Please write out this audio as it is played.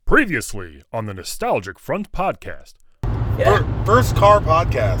Previously on the Nostalgic Front podcast. Yeah. First car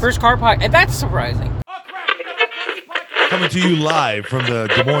podcast. First car podcast. That's surprising. Coming to you live from the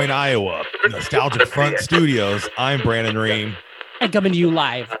Des Moines, Iowa, Nostalgic Front Studios. I'm Brandon Ream. And coming to you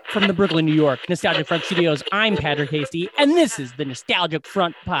live from the Brooklyn, New York, Nostalgic Front Studios, I'm Patrick Hasty, and this is the Nostalgic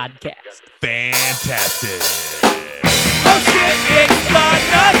Front Podcast. Fantastic. Oh shit, it's the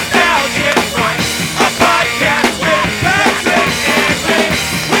Nostalgic Front, a podcast with Patrick and Ream.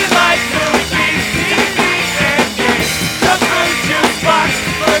 We like movies, TV, and games. The fruit juice box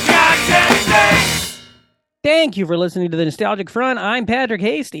for God's sake. Thank you for listening to the Nostalgic Front. I'm Patrick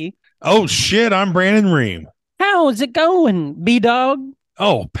Hasty. Oh, shit. I'm Brandon Ream. How's it going, B-Dog?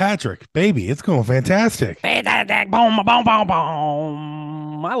 Oh, Patrick, baby, it's going fantastic. Fantastic. Boom, boom, boom,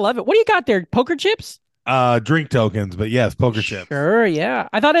 boom. I love it. What do you got there? Poker chips? Drink tokens, but yes, poker chips. Sure, yeah.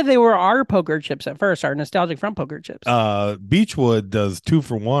 I thought they were our poker chips at first, our Nostalgic Front poker chips. Beechwood does 2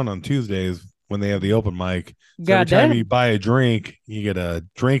 for 1 on Tuesdays when they have the open mic. So every Goddamn. time you buy a drink, you get a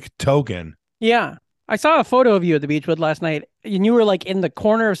drink token. Yeah. I saw a photo of you at the Beechwood last night, and you were like in the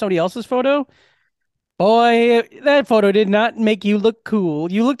corner of somebody else's photo. Boy, that photo did not make you look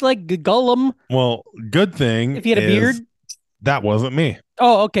cool. You looked like Gollum. Well, good thing If he had a is beard. that wasn't me.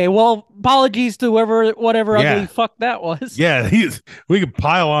 Oh, okay. Well, apologies to whatever Yeah. ugly fuck that was. Yeah, we can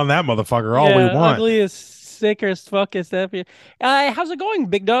pile on that motherfucker all we want. Ugliest, sickest, fuckest stuff. How's it going,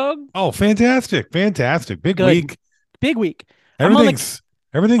 big dog? Oh, fantastic. Big Good. week. Big week. I'm on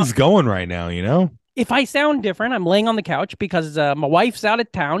Everything's going right now, you know? If I sound different, I'm laying on the couch because my wife's out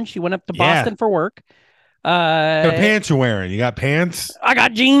of town. She went up to Boston for work. What kind of pants you wearing? You got pants? I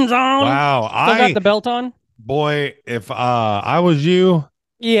got jeans on. Wow. Still got the belt on. Boy, if I was you,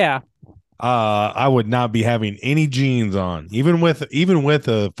 Yeah. I would not be having any jeans on. Even with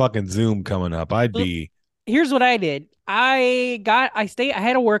a fucking Zoom coming up, I'd be. Here's what I did. I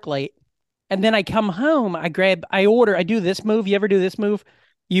had to work late, and then I come home. I do this move. You ever do this move?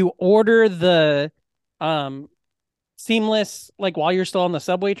 You order the seamless, like while you're still on the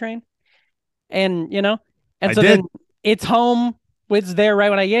subway train, and then it's home. It's there right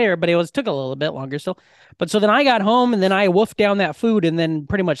when I get here, but took a little bit longer still. But so then I got home, and then I woofed down that food, and then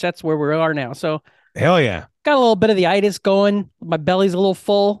pretty much that's where we are now. So Hell yeah. got a little bit of the itis going. My belly's a little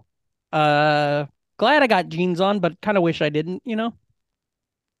full. Glad I got jeans on, but kind of wish I didn't,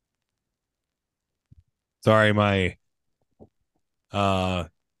 Sorry, my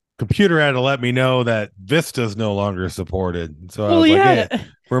computer had to let me know that Vista's no longer supported. So I was like, hey,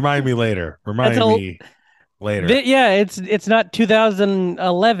 remind me later. Yeah, it's not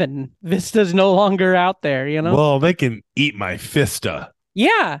 2011. Vista's no longer out there, Well, they can eat my Vista.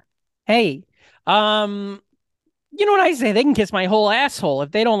 Yeah. Hey, you know what I say? They can kiss my whole asshole.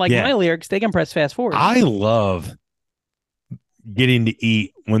 If they don't like my lyrics, they can press fast forward. I love getting to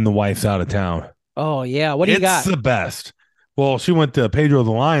eat when the wife's out of town. Oh, yeah. What do you got? It's the best. Well, she went to Pedro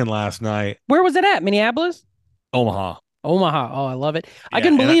the Lion last night. Where was it at? Minneapolis? Omaha. Oh, I love it. Yeah, I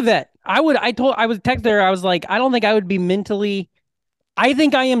couldn't believe that. I was texting her. I was like, I don't think I would be mentally. I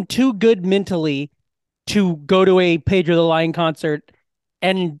think I am too good mentally to go to a Pedro the Lion concert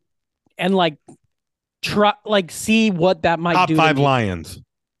and like try see what that might do. Top 5 to me. lions.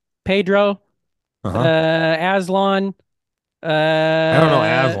 Pedro, Uh-huh. Aslan. I don't know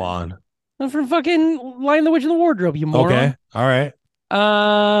Aslan. From fucking Lion, the Witch, and the Wardrobe, you moron. Okay. All right.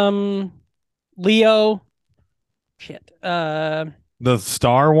 Leo. Shit. The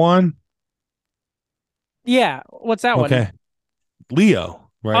star one? Yeah. What's that one? Okay. Leo,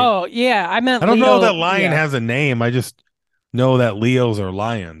 right? Oh, yeah. I meant I don't Leo, know that lion yeah. has a name. I just know that Leos are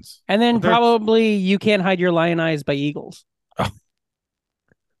lions. And then But they're- probably You Can't Hide Your Lion Eyes by Eagles. Oh.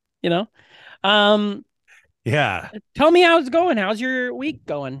 Yeah. Tell me how it's going. How's your week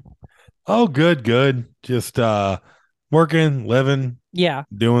going? Oh, good. Just working, living, Yeah.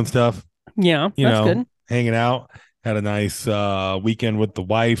 doing stuff, Yeah. That's good. hanging out. Had a nice weekend with the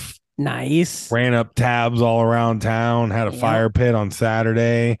wife. Nice. Ran up tabs all around town. Had a Yeah. fire pit on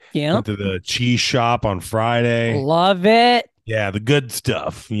Saturday. Yeah. Went to the cheese shop on Friday. Love it. Yeah, the good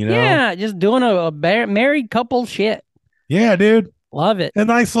stuff, Yeah. Just doing a married couple shit. Yeah, dude. Love it. A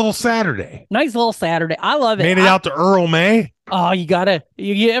nice little Saturday. Nice little Saturday. I love it. Made it out to Earl May. Oh, you gotta.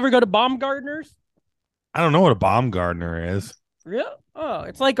 You ever go to Baumgartner's? I don't know what a Baumgartner is. Really? Oh,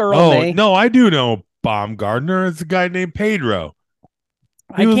 it's like Earl Oh, May. no, I do know Baumgartner. It's a guy named Pedro.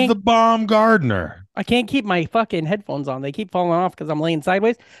 He was the Baumgartner. I can't keep my fucking headphones on. They keep falling off because I'm laying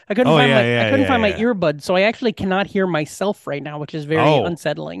sideways. I couldn't Oh, find yeah, I couldn't find my yeah. earbuds, so I actually cannot hear myself right now, which is very Oh.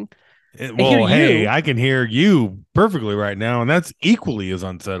 unsettling. Well, hey, you. I can hear you perfectly right now, and that's equally as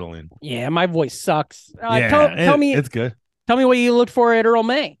unsettling. Yeah, my voice sucks. Yeah, Tell me it's good. what you looked for at Earl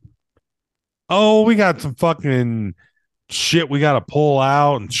May. Oh, we got some fucking shit we got to pull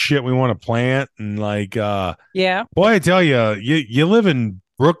out and shit we want to plant. And like, Yeah. boy, I tell you live in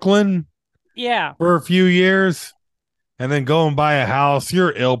Brooklyn Yeah. for a few years and then go and buy a house,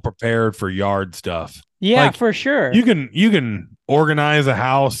 you're ill prepared for yard stuff. Yeah, Like, for sure. you can organize a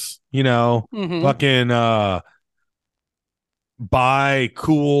house, Mhm. fucking buy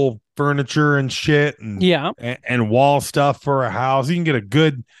cool furniture and shit and Yeah. and wall stuff for a house. You can get a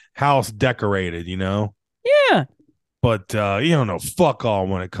good house decorated, Yeah. but you don't know fuck all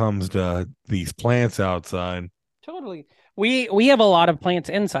when it comes to these plants outside. Totally. We have a lot of plants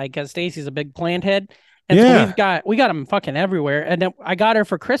inside because Stacy's a big plant head. And so Yeah. we got them fucking everywhere. And then I got her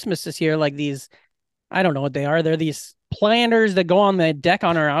for Christmas this year, like these, I don't know what they are. They're these planters that go on the deck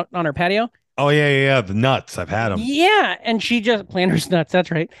on her patio. Oh yeah. The nuts. I've had them. Yeah, and she just planters nuts. That's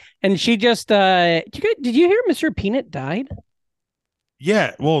right. And she just did you hear Mr. Peanut died?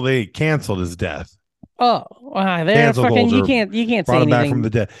 Yeah. Well, they canceled his death. Oh, they're Cancel fucking. You culture can't say brought him back anything. from the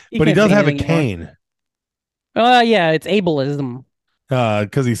dead. You But he can't does say have a anything anymore. cane Yeah, it's ableism.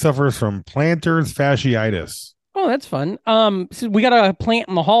 because he suffers from plantar fasciitis. Oh, that's fun. So we got a plant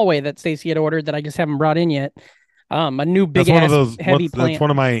in the hallway that Stacy had ordered that I just haven't brought in yet. A new big That's one of ass those. heavy plant. That's one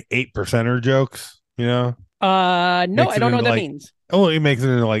of my 8%er jokes. No, Makes I it don't know what into, that like, means. Oh, he makes it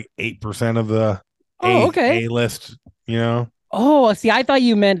into like 8% of the Oh, okay. A list. You know. Oh, see, I thought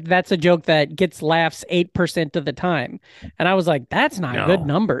you meant that's a joke that gets laughs 8% of the time, and I was like, that's not good No.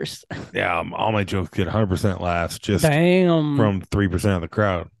 numbers. Yeah, all my jokes get 100% laughs just Damn. from 3% of the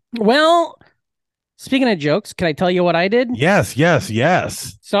crowd. Well, speaking of jokes, can I tell you what I did? Yes.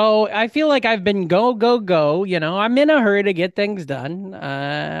 So I feel like I've been go, go, go. I'm in a hurry to get things done.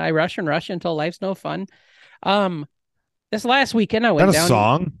 I rush and rush until life's no fun. This last weekend I Is went that a down.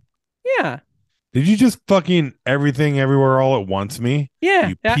 song? Yeah. Did you just fucking everything everywhere all at once me? Yeah.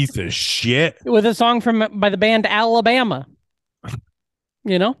 You piece of shit. With a song by the band Alabama.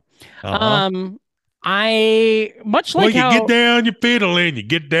 Uh-huh. I much like you how get down your fiddle and you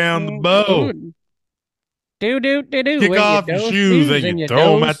get down the bow. Do Kick when off you your do shoes snooze and you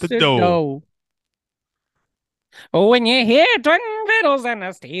throw 'em at the do door. Oh, when you hear twin fiddles and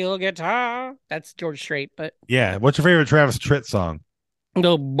a steel guitar. That's George Strait, but Yeah. What's your favorite Travis Tritt song?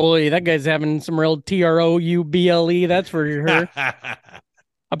 oh boy, that guy's having some real TROUBLE, that's for sure.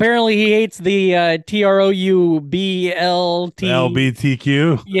 Apparently he hates the TROUBLT.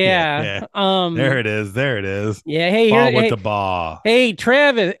 LBTQ. Yeah. There it is. Yeah, hey, Ball with hey, the ball. hey,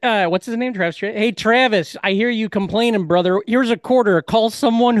 Travis. What's his name? Travis. Hey, Travis. I hear you complaining, brother. Here's a quarter. Call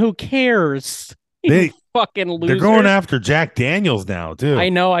someone who cares. You fucking loser. They're going after Jack Daniels now too. I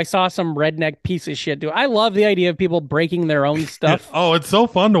know. I saw some redneck piece of shit, dude. I love the idea of people breaking their own stuff. Oh, it's so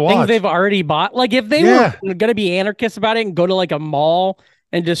fun to Things watch. they've already bought. Like if they were gonna be anarchists about it and go to like a mall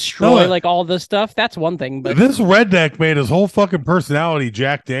and destroy like all this stuff, that's one thing. But this redneck made his whole fucking personality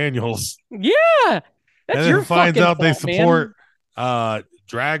Jack Daniels. Yeah, that's and your then finds fucking out they fault, support man.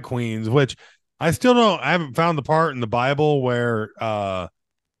 drag queens, which I still don't. I haven't found the part in the Bible where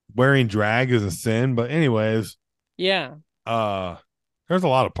wearing drag is a sin. But anyways, yeah. There's a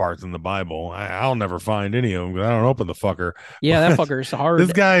lot of parts in the Bible. I'll never find any of them because I don't open the fucker. Yeah, that fucker's hard.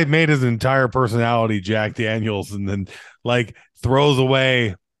 This guy made his entire personality Jack Daniels and then like throws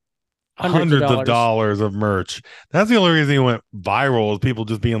away hundreds of dollars of merch. That's the only reason he went viral, is people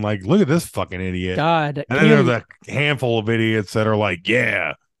just being like, look at this fucking idiot. God. And then there's a handful of idiots that are like,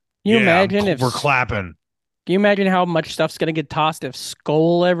 yeah. Can you imagine if we're clapping? Can you imagine how much stuff's gonna get tossed if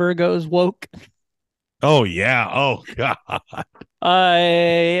Skull ever goes woke? Oh yeah. Oh god.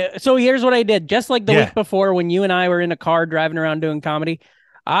 So here's what I did. Just like the week before when you and I were in a car driving around doing comedy,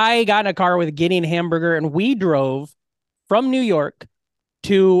 I got in a car with Gideon Hamburger and we drove from New York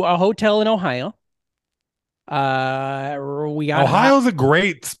to a hotel in Ohio. We got Ohio's a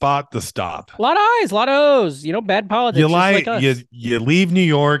great spot to stop. A lot of I's, a lot of O's. Bad politics. You leave New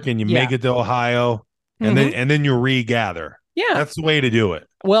York and you make it to Ohio, and then you regather. Yeah, that's the way to do it.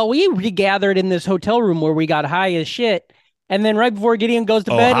 Well, we regathered in this hotel room where we got high as shit, and then right before Gideon goes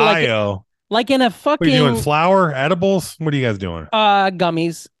to bed, like in a fucking. What are you doing? Flour edibles? What are you guys doing?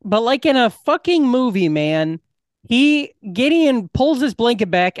 Gummies. But like in a fucking movie, man. Gideon pulls his blanket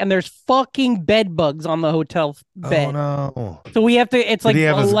back and there's fucking bed bugs on the hotel bed. Oh no! So we have to. It's like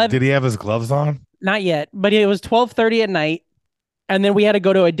 11. Did he have his gloves on? Not yet, but it was 12:30 at night, and then we had to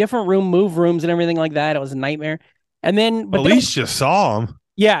go to a different room, move rooms, and everything like that. It was a nightmare. And then, but at least you saw him.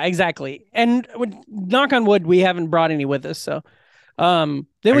 Yeah, exactly. And knock on wood, we haven't brought any with us. So, then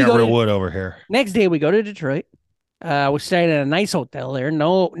we go real wood over here. Next day we go to Detroit. We stayed at a nice hotel there.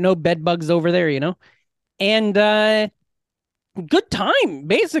 No bed bugs over there, And good time,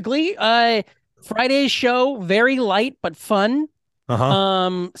 basically. Friday's show, very light but fun.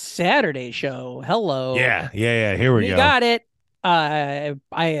 Uh-huh. Saturday show, hello. Yeah. Here we go. got it.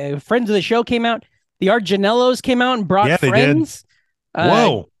 Friends of the show came out. The Arginellos came out and brought Yeah, they did. friends.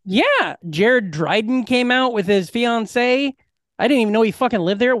 Whoa. Yeah, Jared Dryden came out with his fiance. I didn't even know he fucking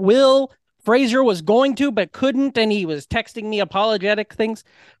lived there. Will Fraser was going to, but couldn't, and he was texting me apologetic things.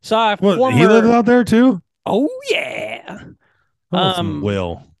 Saw a What, he lives out there too? Oh yeah.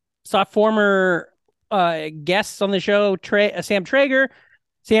 Will. Saw former guests on the show, Sam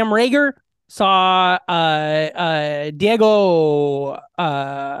Rager. Saw Diego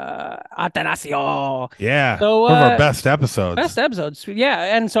Atanasio. Yeah. So, one of our best episodes.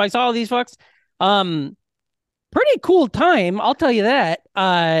 Yeah. And so I saw all these fucks. Pretty cool time, I'll tell you that.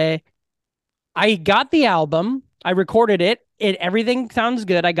 I got the album. I recorded it. Everything sounds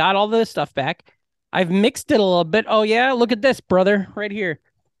good. I got all the stuff back. I've mixed it a little bit. Oh yeah, look at this, brother, right here.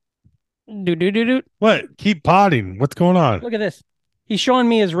 Do. What? Keep potting. What's going on? Look at this. He's showing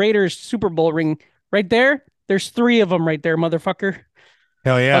me his Raiders Super Bowl ring right there. There's 3 of them right there, motherfucker.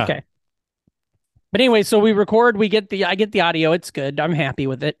 Hell yeah. Okay. But anyway, so we record. I get the audio. It's good. I'm happy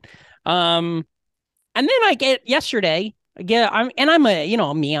with it. And then I get yesterday. I'm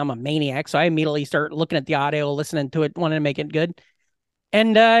a maniac, so I immediately start looking at the audio, listening to it, wanting to make it good.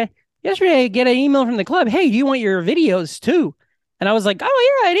 And yesterday I get an email from the club. Hey, do you want your videos too? And I was like,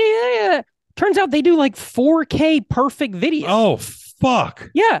 oh yeah. Turns out they do like 4K perfect videos. Oh fuck.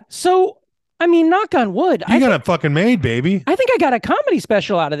 Yeah. So I mean, knock on wood. You got it fucking made, baby. I think I got a comedy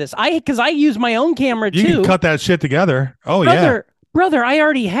special out of this. Because I use my own camera too. You can cut that shit together. Oh brother, I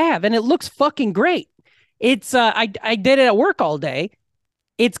already have, and it looks fucking great. It's I did it at work all day.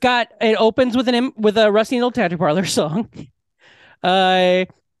 It opens with a Rusty Nail Tattoo Parlor song. I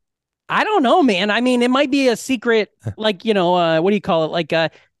don't know, man. I mean, it might be a secret, like, what do you call it? Like,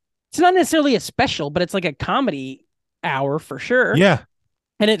 it's not necessarily a special, but it's like a comedy hour for sure. Yeah.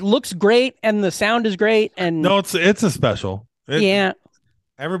 And it looks great, and the sound is great. And no, it's a special. Yeah.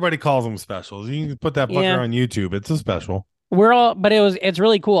 Everybody calls them specials. You can put that fucker on YouTube. It's a special. It's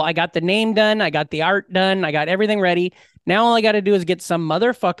really cool. I got the name done. I got the art done. I got everything ready. Now all I got to do is get some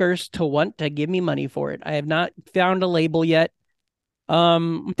motherfuckers to want to give me money for it. I have not found a label yet.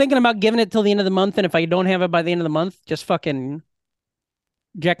 I'm thinking about giving it till the end of the month. And if I don't have it by the end of the month, just fucking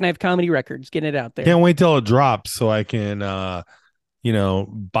Jackknife Comedy Records, get it out there. Can't wait till it drops so I can, buy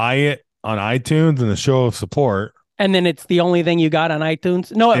it on iTunes and the show of support. And then it's the only thing you got on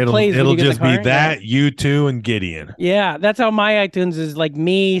iTunes. No, plays. It'll just be that, you two, and Gideon. Yeah, that's how my iTunes is. Like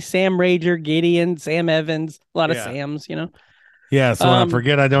me, Sam Rager, Gideon, Sam Evans, a lot of Sams. Yeah. So when I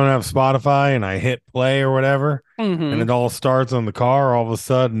forget I don't have Spotify and I hit play or whatever, mm-hmm. and it all starts on the car, all of a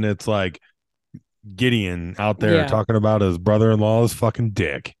sudden it's like Gideon out there talking about his brother-in-law's fucking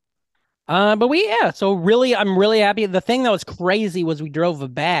dick. So really, I'm really happy. The thing that was crazy was we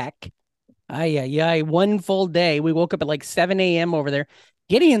drove back. One full day. We woke up at like 7 a.m. over there.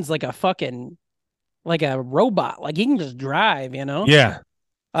 Gideon's like a robot. Like he can just drive, Yeah,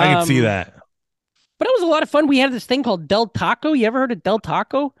 I can see that. But it was a lot of fun. We had this thing called Del Taco. You ever heard of Del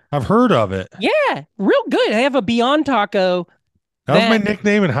Taco? I've heard of it. Yeah, real good. I have a Beyond Taco. That was my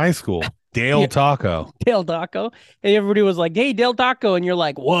nickname in high school. Dale Taco. Dale Taco. And everybody was like, hey, Dale Taco. And you're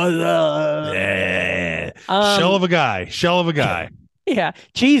like, what up? Yeah. Shell of a guy. Yeah,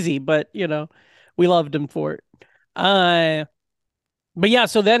 cheesy, but we loved him for it. But yeah,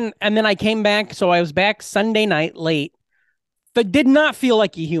 then I came back. So I was back Sunday night late, but did not feel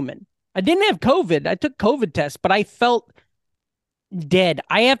like a human. I didn't have COVID. I took COVID tests, but I felt dead.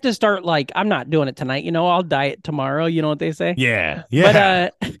 I have to start I'm not doing it tonight. I'll diet tomorrow. You know what they say? Yeah.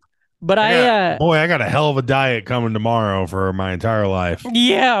 But I got a hell of a diet coming tomorrow for my entire life.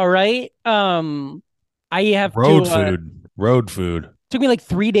 Yeah, right. I have road food. Took me like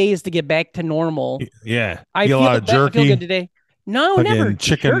 3 days to get back to normal. Yeah. I feel a lot of jerky. I feel good today. No, never.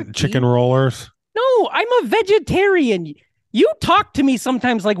 Chicken rollers. No, I'm a vegetarian. You talk to me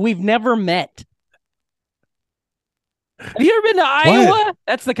sometimes like we've never met. Have you ever been to Iowa?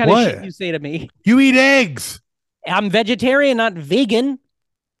 That's the kind of shit you say to me. You eat eggs. I'm vegetarian, not vegan.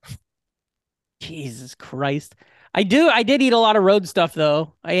 Jesus Christ. I did eat a lot of road stuff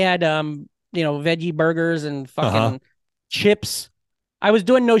though. I had veggie burgers and fucking chips. I was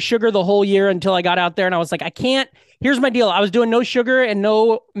doing no sugar the whole year until I got out there and I was like, I can't. Here's my deal. I was doing no sugar and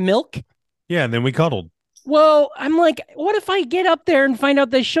no milk. Yeah, and then we cuddled. Well, I'm like, what if I get up there and find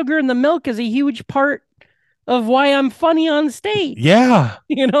out the sugar in the milk is a huge part of why I'm funny on stage? Yeah.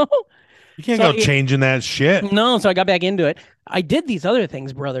 You can't go changing that shit. No, so I got back into it. I did these other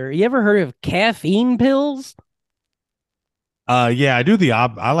things, brother. You ever heard of caffeine pills? Yeah, I do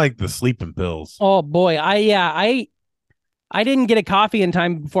I like the sleeping pills. Oh boy, I didn't get a coffee in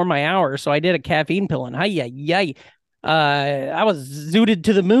time before my hour, so I did a caffeine pill, and hi. I was zooted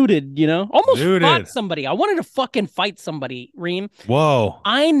to the mooted, almost fought Zooted. somebody. I wanted to fucking fight somebody, Reem. Whoa.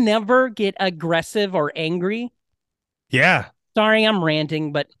 I never get aggressive or angry. Yeah. Sorry, I'm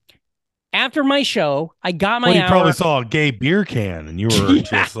ranting, but after my show, I got my Well, you hour. probably saw a gay beer can and you were Yeah,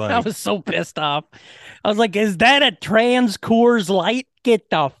 just like, I was so pissed off. I was like, is that a trans Coors Light? Get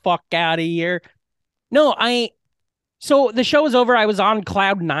the fuck out of here. No, so the show was over. I was on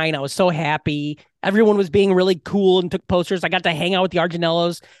cloud nine. I was so happy. Everyone was being really cool and took posters. I got to hang out with the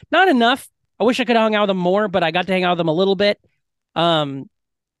Arginellos. Not enough. I wish I could have hung out with them more, but I got to hang out with them a little bit. And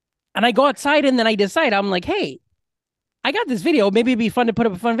I go outside and then I decide, I'm like, hey, I got this video. Maybe it'd be fun to put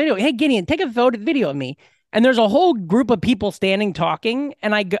up a fun video. Hey, Gideon, take a video of me. And there's a whole group of people standing talking,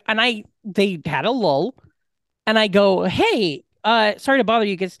 and they had a lull, and I go, hey, sorry to bother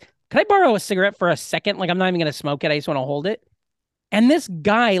you guys. Can I borrow a cigarette for a second? Like, I'm not even gonna smoke it. I just want to hold it. And this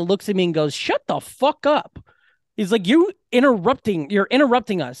guy looks at me and goes, shut the fuck up. He's like, you're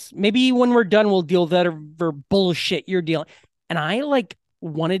interrupting us. Maybe when we're done, we'll deal with whatever bullshit you're dealing. And I like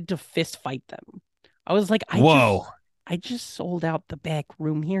wanted to fist fight them. I was like, whoa. I just sold out the back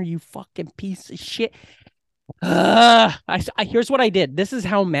room here, you fucking piece of shit. Here's what I did. This is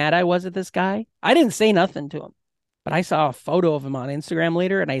how mad I was at this guy. I didn't say nothing to him, but I saw a photo of him on Instagram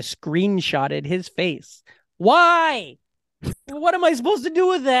later and I screenshotted his face. Why? What am I supposed to do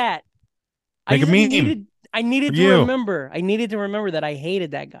with that? Make a meme. I needed to remember. I needed to remember that I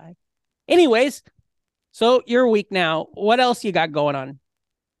hated that guy. Anyways, so you're weak now. What else you got going on?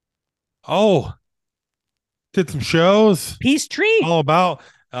 Oh, did some shows. Peace Tree. All about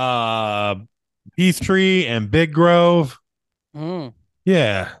Peachtree and Big Grove.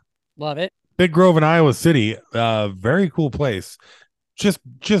 Yeah. Love it. Big Grove in Iowa City. Very cool place.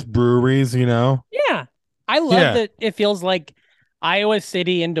 Just breweries, Yeah. I love that it feels like Iowa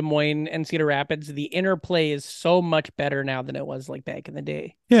City and Des Moines and Cedar Rapids, the interplay is so much better now than it was like back in the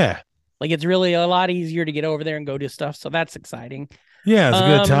day. Yeah. Like it's really a lot easier to get over there and go do stuff. So that's exciting. Yeah, it's a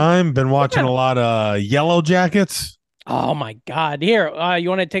good time. Been watching a lot of Yellow Jackets. Oh my God. Here, you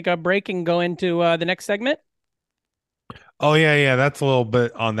want to take a break and go into the next segment? Oh, yeah. That's a little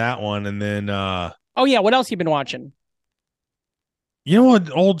bit on that one. And then oh yeah, what else you been watching? You know what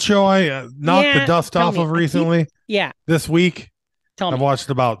old show I knocked the dust off of recently? This week? I've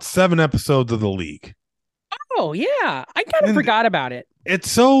watched about 7 episodes of The League. Oh, yeah. I kind of forgot about it. It's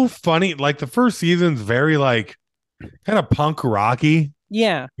so funny. Like the first season's very like kind of punk rocky.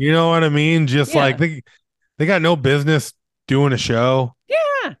 Yeah. You know what I mean? Just like they got no business doing a show.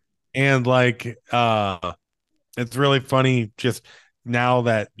 Yeah. And like it's really funny just now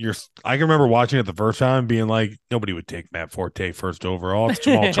that I can remember watching it the first time being like, nobody would take Matt Forte first overall. It's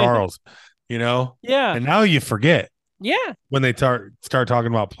Jamal Charles, Yeah. And now you forget. Yeah. When they start talking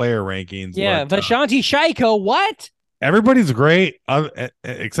about player rankings. Yeah. Vashanti Shaiko, what? Everybody's great,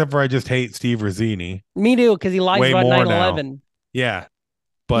 except for I just hate Steve Rizzini. Me too, because he lies about 9/11. Yeah.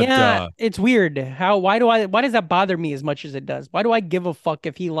 But it's weird. Why does that bother me as much as it does? Why do I give a fuck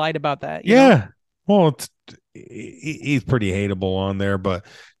if he lied about that? You know? Well, he's pretty hateable on there, but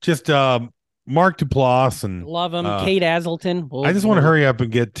just Mark Duplass and love him. Kate Aselton. I just want to hurry up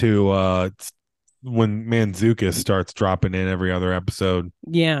and get to when Manzukis starts dropping in every other episode.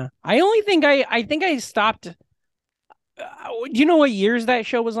 Yeah, I think I stopped. Do you know what years that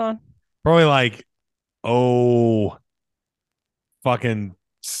show was on? Probably like fucking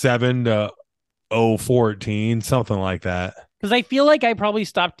 7 to 14, something like that. Because I feel like I probably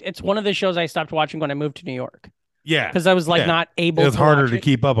stopped. It's one of the shows I stopped watching when I moved to New York. Yeah. Because I was like not able. It was harder to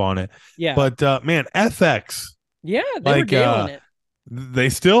keep up on it. Yeah. But man, FX. Yeah, they were nailing it. They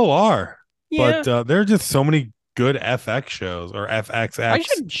still are. Yeah. But there are just so many good FX shows or FXX. I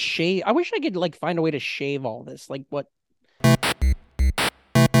should shave. I wish I could like find a way to shave all this. Like what?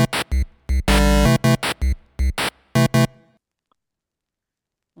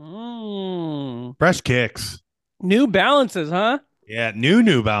 Fresh kicks. New Balances, huh? Yeah,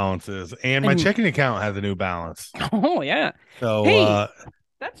 New Balances. And my checking account has a New Balance. Oh, yeah. So hey,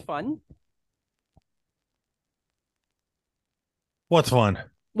 that's fun. What's fun?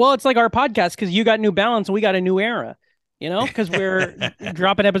 Well, it's like our podcast because you got New Balance and we got a new era. Because we're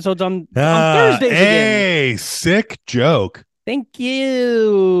dropping episodes on Thursdays again. Hey, sick joke. Thank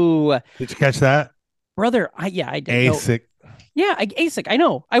you. Did you catch that? Brother, I did. ASIC. Yeah, ASIC. I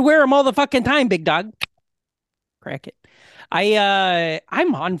know. I wear them all the fucking time, big dog. Crack it.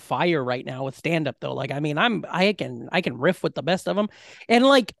 I'm on fire right now with stand up though. Like, I mean, I can riff with the best of them. And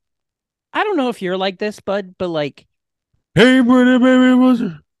like, I don't know if you're like this, bud, but like Hey, pretty baby, what's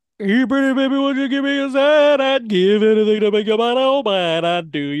your... Hey, pretty baby, would you give me a sign? I'd give anything to make your mind all mine.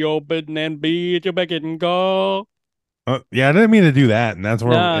 I'd do your bidding and be at your beck and call. Yeah, I didn't mean to do that, and that's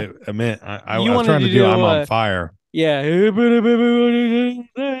where Nah, I meant I you was wanted trying to to do do, I'm on fire. yeah. Hey, pretty baby, would you give me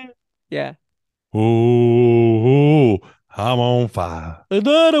a sign? Yeah. Ooh, I'm on fire. And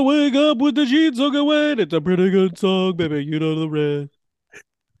then I wake up with the sheets soaking wet. It's a pretty good song, baby. You know the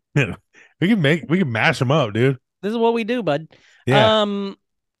rest. We can mash them up, dude. This is what we do, bud. Yeah.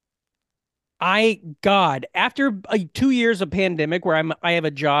 After 2 years of pandemic where I have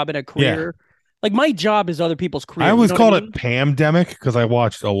a job and a Yeah. career, like my job is other people's career. I always you know called what I mean? it Pandemic because I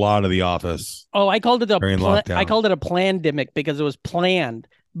watched a lot of The Office Oh, I called it during lockdown. I called it a plandemic because it was planned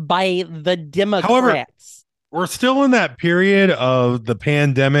by the Democrats. However, we're still in that period of the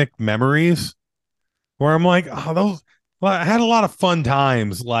pandemic memories where I'm like, oh, those. Well, I had a lot of fun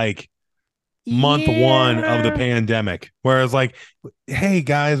times, like month one of the Yeah. pandemic, where it's like, hey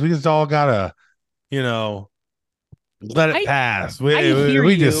guys, we just all gotta, let it pass. I hear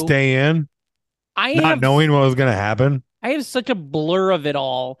We just you. stay in, not knowing what was gonna happen. I have such a blur of it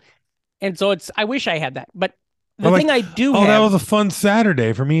all. And so I wish I had that. But the I'm thing like, I do that have. was a fun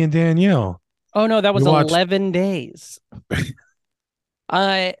Saturday for me and Danielle. Oh no, that was We watched- 11 days.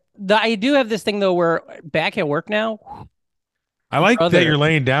 I do have this thing though where back at work now, I like that Brother. you're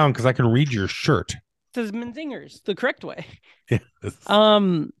laying down because I can read your shirt. it says Menzingers the correct way. Yeah.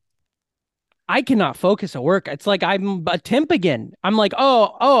 I cannot focus at work. It's like I'm a temp again. I'm like,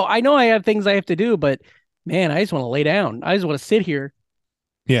 oh, I know I have things I have to do, but man, I just want to lay down. I just want to sit here.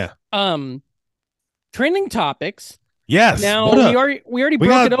 Yeah. Trending topics. Yes. Now we already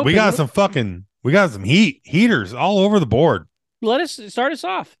broke it open. We got some heaters all over the board. Let us start us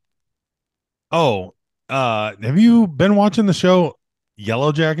off. Oh, have you been watching the show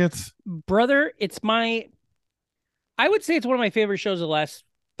Yellow Jackets? Brother, I would say it's one of my favorite shows of the last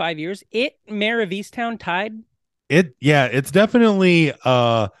 5 years. Mayor of Easttown tied. It's definitely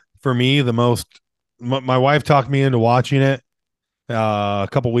for me the most. My wife talked me into watching it a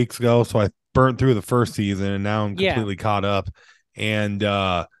couple weeks ago, so I burnt through the first season, and now I'm completely caught up. And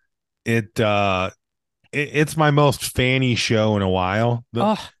it's my most fanny show in a while.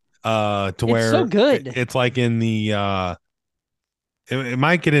 To where it's so good. It's like in the it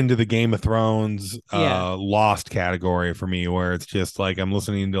might get into the Game of Thrones Lost category for me, where it's just like I'm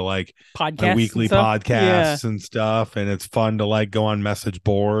listening to like podcasts, my weekly podcasts and stuff, and it's fun to like go on message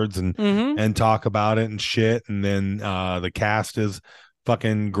boards and talk about it and shit. And then the cast is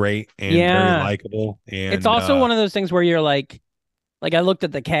fucking great and very likable. And it's also one of those things where you're like I looked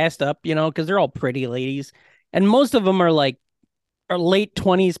at the cast up, because they're all pretty ladies, and most of them are late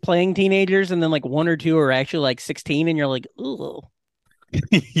 20s playing teenagers, and then like one or two are actually like 16, and you're like, ooh.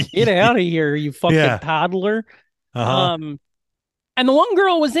 Get out of here, you fucking toddler. And the one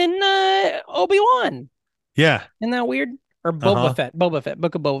girl was in Obi-Wan. Yeah. Isn't that weird? Or Boba Fett.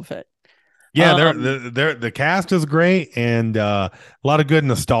 Book of Boba Fett. Yeah, the cast is great, and a lot of good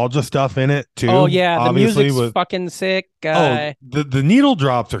nostalgia stuff in it too. Oh yeah, obviously the music's fucking sick. The needle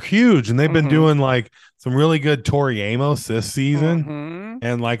drops are huge, and they've been doing like some really good Tori Amos this season.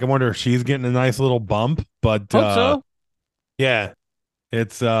 And like I wonder if she's getting a nice little bump. But hope so. Yeah.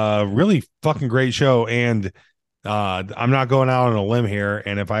 It's a really fucking great show, and I'm not going out on a limb here.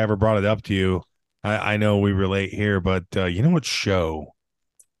 And if I ever brought it up to you, I know we relate here, but you know what show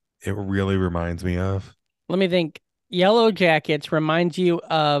it really reminds me of? Let me think. Yellow Jackets reminds you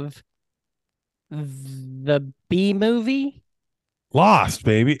of the bee movie? Lost,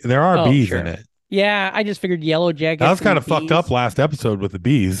 baby. There are bees in it. Yeah, I just figured Yellow Jackets. That was kind of fucked up last episode with the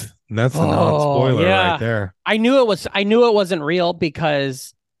bees. That's a non-spoiler right there. I knew it wasn't real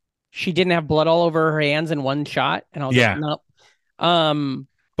because she didn't have blood all over her hands in one shot, and I was like, nope.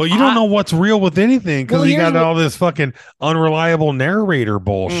 But you don't know what's real with anything because you got all this fucking unreliable narrator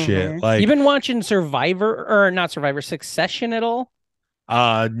bullshit. Like, you've been watching Succession at all?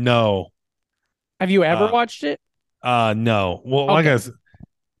 No. Have you ever watched it? No. Well, like I said,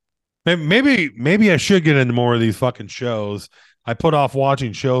 maybe I should get into more of these fucking shows. I put off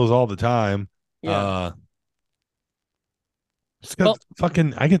watching shows all the time. Yeah.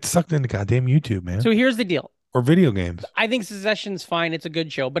 I get sucked into goddamn YouTube, man. So here's the deal. Or video games. I think Succession's fine. It's a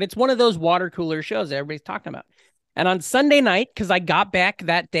good show, but it's one of those water cooler shows that everybody's talking about. And on Sunday night, because I got back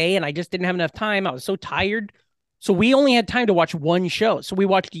that day and I just didn't have enough time, I was so tired. So we only had time to watch one show. So we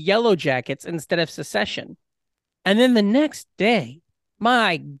watched Yellow Jackets instead of Succession. And then the next day,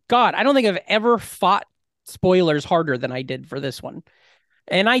 my God, I don't think I've ever fought spoilers harder than I did for this one.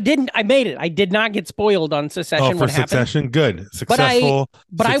 And I made it. I did not get spoiled on Succession. Oh, for Succession? Good. Successful.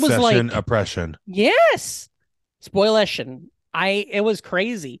 But I was like, oppression. Yes. Spoilation. It was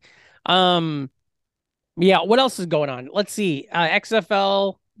crazy. Yeah, what else is going on? Let's see.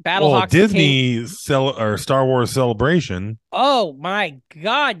 XFL Battlehawks Disney or Star Wars Celebration. Oh my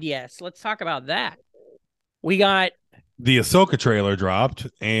God, yes. Let's talk about that. We got the Ahsoka trailer dropped,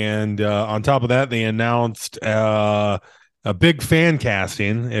 and on top of that, they announced a big fan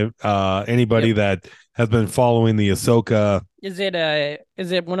casting. Anybody that has been following the Ahsoka, is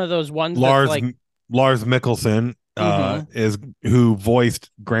it one of those ones Lars that's like Lars Mikkelsen is who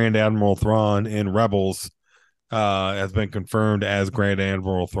voiced Grand Admiral Thrawn in Rebels, has been confirmed as Grand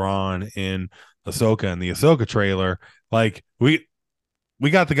Admiral Thrawn in Ahsoka. And the Ahsoka trailer, like we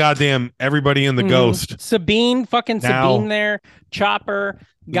got the goddamn everybody in the Ghost. Sabine there, Chopper,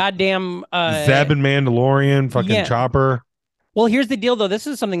 goddamn Zeb and Mandalorian, fucking Chopper. Well, here's the deal though. This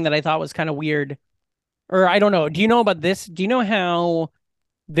is something that I thought was kind of weird. Or I don't know. Do you know about this? Do you know how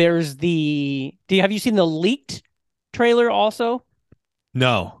there's have you seen the leaked trailer also?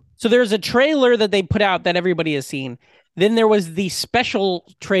 No. So there's a trailer that they put out that everybody has seen. Then there was the special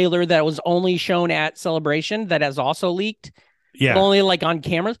trailer that was only shown at Celebration that has also leaked. Yeah. Only like on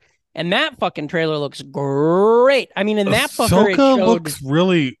cameras. And that fucking trailer looks great. I mean, in that fucker, Ahsoka looks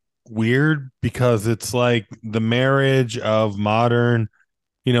really weird because it's like the marriage of modern,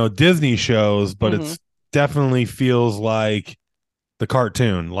 Disney shows, but it's definitely feels like the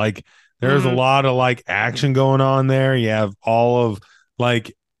cartoon. Like there's a lot of like action going on there. You have all of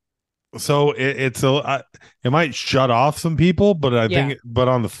like, so it might shut off some people, but I think, but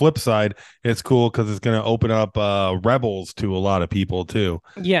on the flip side, it's cool because it's going to open up Rebels to a lot of people too.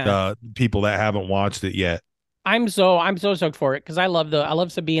 Yeah, people that haven't watched it yet. I'm so stoked for it because I love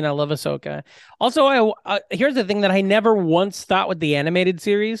Sabine, I love Ahsoka. Also, here's the thing that I never once thought with the animated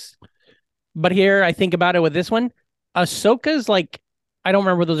series, but here I think about it with this one. Ahsoka's like, I don't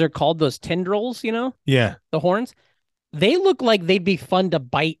remember what those are called, those tendrils, Yeah, the horns. They look like they'd be fun to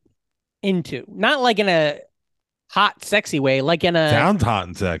bite into, not like in a hot, sexy way, like in a sounds hot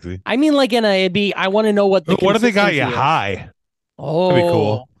and sexy. I mean, like in a I want to know what if they got you high? Oh, that'd be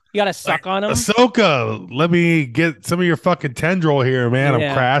cool. You gotta suck on them. Ahsoka, let me get some of your fucking tendril here, man.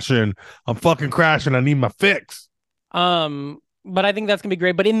 I'm crashing. I'm fucking crashing. I need my fix. But I think that's gonna be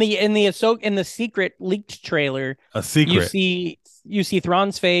great. But in the Ahsoka, in the secret leaked trailer, you see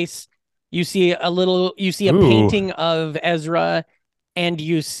Thrawn's face. You see a painting of Ezra, and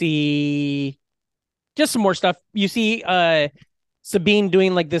you see just some more stuff. You see Sabine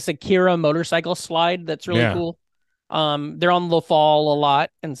doing like this Akira motorcycle slide that's really cool. They're on Lothal a lot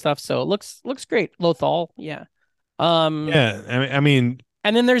and stuff, so it looks great. Lothal, yeah. I mean,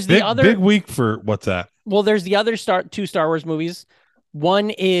 and then there's the other big week for what's that? Well, there's the other two Star Wars movies. One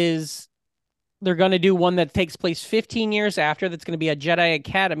is they're going to do one that takes place 15 years after. That's going to be a Jedi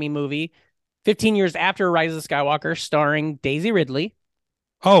Academy movie, 15 years after Rise of Skywalker, starring Daisy Ridley.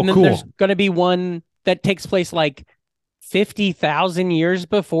 Oh, and then cool. There's going to be one that takes place like 50,000 years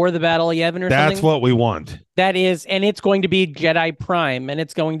before the Battle of Yavin or something. That's what we want. That is, and it's going to be Jedi Prime, and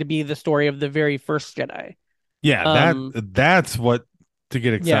it's going to be the story of the very first Jedi. Yeah, that's what to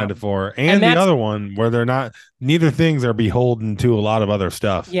get excited for. And the other one where neither things are beholden to a lot of other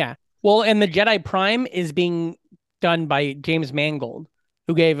stuff. Yeah. Well, and the Jedi Prime is being done by James Mangold,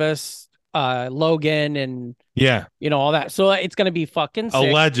 who gave us Logan and all that. So it's going to be fucking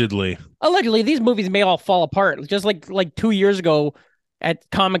sick. Allegedly, these movies may all fall apart. Just like 2 years ago at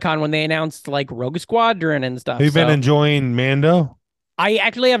Comic-Con when they announced like Rogue Squadron and stuff. Have you been enjoying Mando? I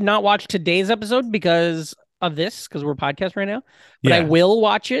actually have not watched today's episode because of this, because we're podcast right now. But I will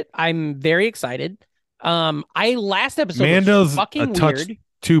watch it. I'm very excited. Last episode Mando's was fucking a touch weird.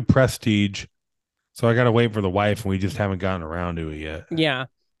 Too prestige, so I gotta wait for the wife, and we just haven't gotten around to it yet. Yeah,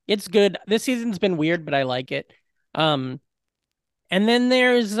 it's good. This season's been weird, but I like it. And then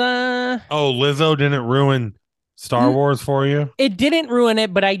there's Lizzo didn't ruin Star Wars for you. It didn't ruin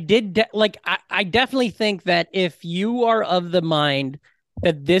it, but I did I definitely think that if you are of the mind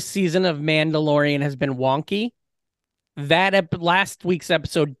that this season of Mandalorian has been wonky, that last week's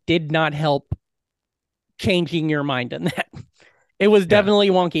episode did not help changing your mind on that. It was definitely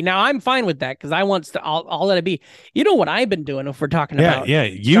wonky. Now I'm fine with that because I'll let it be. You know what I've been doing if we're talking about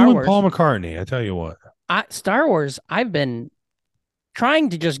you Star and Wars. Paul McCartney. I tell you what, Star Wars. I've been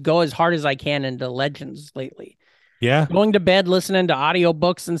trying to just go as hard as I can into Legends lately. Yeah, going to bed, listening to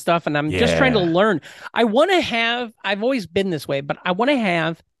audiobooks and stuff, and I'm just trying to learn. I want to have. I've always been this way, but I want to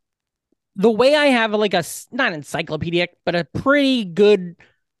have the way I have like not encyclopedic, but a pretty good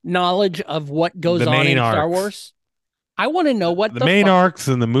knowledge of what goes on in Star Wars. I want to know what the main arcs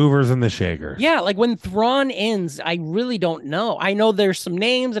and the movers and the shakers. Yeah, like when Thrawn ends, I really don't know. I know there's some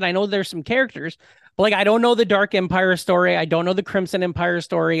names and I know there's some characters, But like, I don't know the Dark Empire story. I don't know the Crimson Empire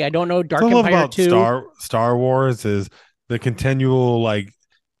story. I don't know Dark What I love Empire about 2. Star Wars is the continual like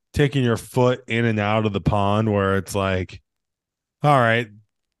taking your foot in and out of the pond, where it's like, all right,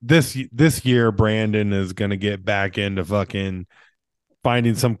 this year Brandon is gonna get back into fucking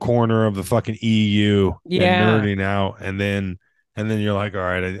finding some corner of the fucking EU and Yeah. nerding out, and then you're like, all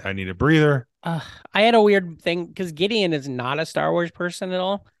right, I need a breather. I had a weird thing because Gideon is not a Star Wars person at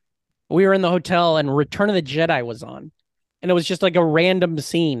all. We were in the hotel and Return of the Jedi was on, and it was just like a random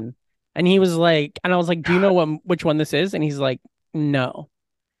scene. And he was like, and I was like, "Do you know which one this is?" And he's like, "No."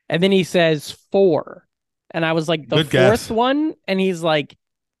 And then he says 4, and I was like, "The Good fourth guess. one?" And he's like,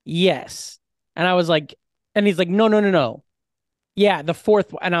 "Yes." And I was like, and he's like, "No, no, no, no. Yeah, the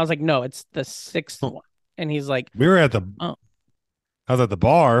fourth one." And I was like, "No, it's the sixth one." And he's like, We were at the "Oh, I was at the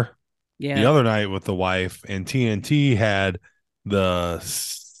bar the yeah, other night with the wife, and TNT had the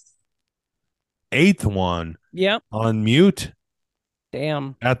eighth one yeah, on mute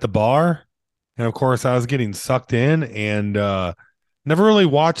damn, at the bar. And of course, I was getting sucked in and never really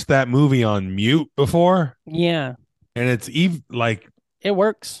watched that movie on mute before. yeah, And it's even like it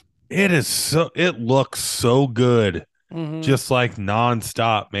works." it looks so good, Mhm. just like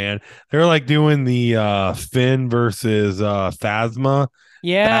nonstop, man. They're like doing the Finn versus Phasma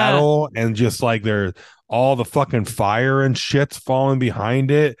Yeah, battle, and just like they're all the fucking fire and shit's falling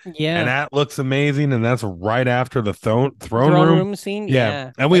behind it. yeah. And that looks amazing. And that's right after the throne Throne room. room scene. Yeah.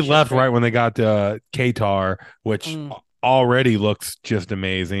 And that we shit's left great. right when they got to Qatar, which Mm. already looks just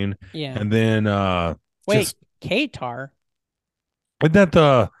amazing. Yeah. And then Wait, just Qatar? isn't that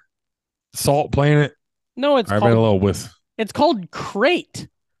the salt planet? No, it's I made a called little whisk. it's called Crate.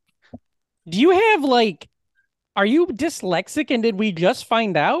 Do you have like? Are you dyslexic? And did we just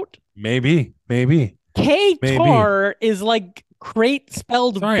find out? Maybe. Qatar is like crate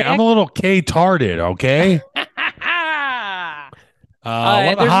spelled Sorry, back. I'm a little K-tarded, okay? One of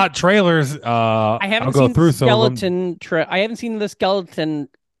the there's- hot trailers. I haven't I'll go seen through some of them. skeleton. I haven't seen the skeleton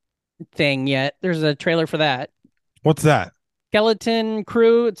thing yet. There's a trailer for that. What's that? Skeleton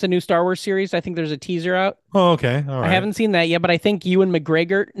Crew. It's a new Star Wars series. I think there's a teaser out. Oh, okay. All right. I haven't seen that yet, but I think Ewan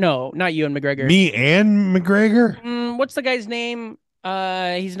McGregor. No, not Ewan McGregor. Me and McGregor? What's the guy's name?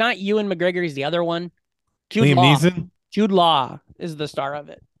 He's not Ewan McGregor. He's the other one. Jude Liam Law. Neeson? Jude Law is the star of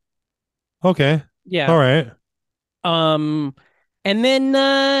it. Okay. Yeah. All right. And then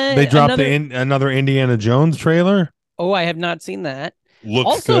They dropped another Indiana Jones trailer. Oh, I have not seen that. Looks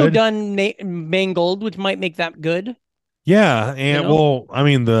Also good. done Mangled, which might make that good. Yeah, and You know? well, I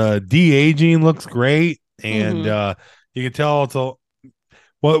mean, the de-aging looks great, and Mhm. you can tell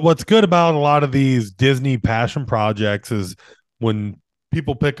what's good about a lot of these Disney passion projects is when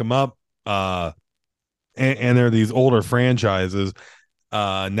people pick them up, and they're these older franchises.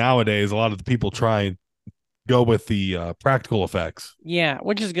 Nowadays, a lot of the people try and go with the practical effects, Yeah,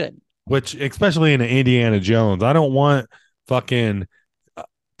 which is good. which especially in Indiana Jones, I don't want fucking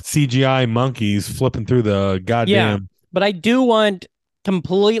CGI monkeys flipping through the goddamn. But I do want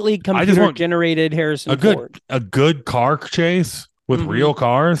completely I just computer want generated Harrison a good Ford. a good car chase with Mhm. real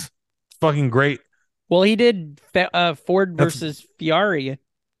cars. It's fucking great. Well, he did Ford That's- versus Ferrari,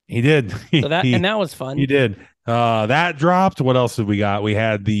 He did. so that was fun. He did. That dropped. What else did we got? We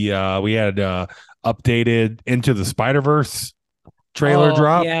had updated Into the Spider-Verse trailer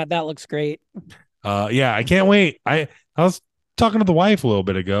drop. Yeah, that looks great. Yeah, I can't wait. I was talking to the wife a little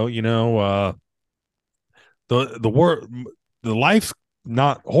bit ago. The life's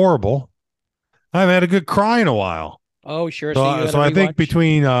not horrible. I haven't had a good cry in a while. Oh, sure. So, you so I think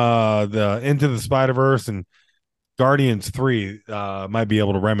between the Into the Spider-Verse and Guardians 3 might be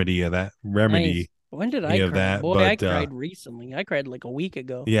able to remedy. Nice. When did I any of cry? that, Boy, but, I cried recently. I cried like a week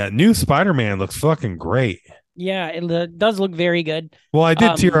ago. Yeah, new Spider-Man looks fucking great. Yeah, it does look very good. Well, I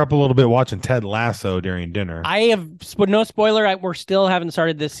did tear up a little bit watching Ted Lasso during dinner. I have, but no spoiler. We're still haven't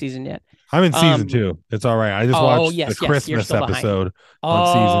started this season yet. I'm in season 2. It's all right. I just watched the you're Christmas still behind. episode on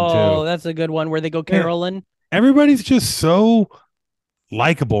season 2. Oh, that's a good one where they go caroling. Everybody's just so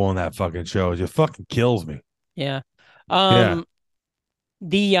likable in that fucking show. It just fucking kills me. Yeah. Yeah.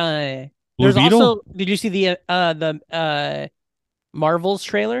 There's Blue Beetle? also. Did you see the Marvels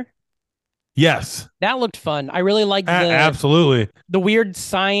trailer? Yes, That looked fun. I really liked absolutely. the weird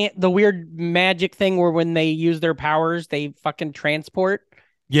science, the weird magic thing where when they use their powers, they fucking transport.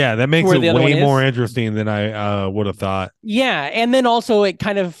 Yeah, that makes Where it the other way one more is. interesting than I would have thought. Yeah, and then also it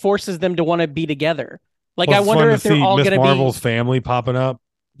kind of forces them to want to be together. Like Well, I it's wonder fun to if they're see all Miss going to Marvel's be. family popping up.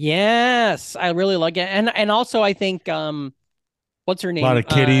 Yes, I really like it, and also I think what's her name? A lot of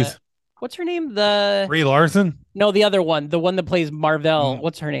kitties. What's her name? The Brie Larson. no, the other one, the one that plays Marvel. Mm.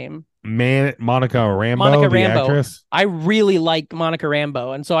 What's her name? Monica Rambeau, Monica the Rambeau. actress. I really like Monica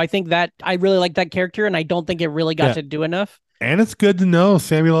Rambeau, and so I think that I really like that character, and I don't think it really got to do enough. And it's good to know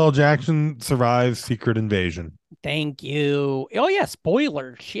Samuel L. Jackson survives Secret Invasion. Thank you. Oh yeah,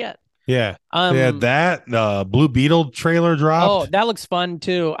 spoiler shit. Yeah. Yeah, that Blue Beetle trailer dropped. Oh, that looks fun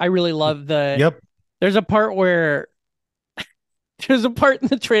too. I really love the. Yep. There's a part in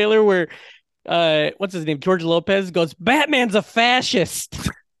the trailer where what's his name? George Lopez goes, "Batman's a fascist."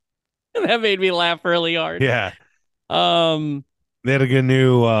 That made me laugh really hard. Yeah. They had a good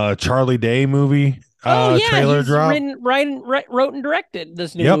new Charlie Day movie trailer he's drop. Wrote and directed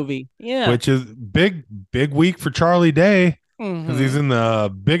this new movie. Yeah. Which is big week for Charlie Day because he's in the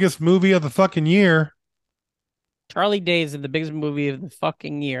biggest movie of the fucking year. Charlie Day is in the biggest movie of the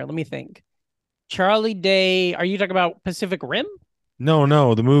fucking year. Let me think. Charlie Day, are you talking about Pacific Rim?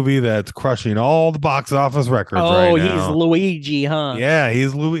 No, the movie that's crushing all the box office records right now. Oh, he's Luigi, huh? Yeah,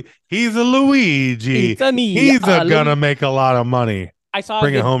 he's a Luigi. He's gonna make a lot of money.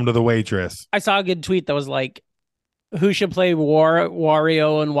 Bring it home to the waitress. I saw a good tweet that was like, who should play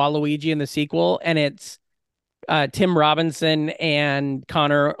Wario and Waluigi in the sequel? And it's Tim Robinson and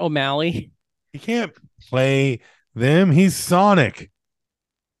Connor O'Malley. He can't play them. He's Sonic.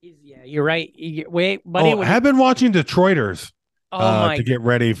 Yeah, you're right. Wait, buddy. I've been watching Detroiters. To get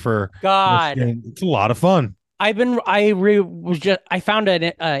ready for God. It's a lot of fun. I found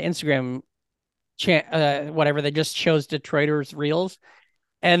an Instagram whatever that just shows Detroiters reels,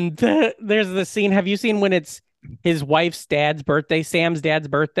 and there's the scene. Have you seen when it's his wife's dad's birthday, Sam's dad's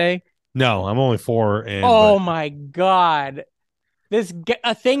birthday? No, I'm only 4. My God,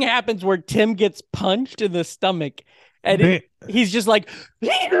 a thing happens where Tim gets punched in the stomach, and he's just like.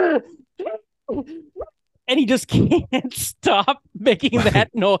 And he just can't stop making that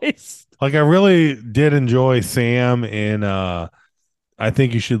noise. Like I really did enjoy Sam in I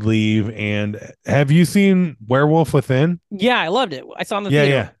Think You Should Leave. And have you seen Werewolf Within? Yeah, I loved it. I saw it in the theater.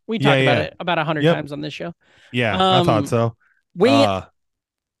 Yeah. We talked about it about 100 times on this show. Yeah, I thought so. You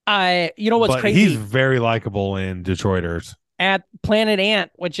know what's crazy? He's very likable in Detroiters. At Planet Ant,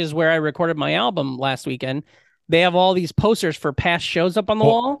 which is where I recorded my album last weekend, they have all these posters for past shows up on the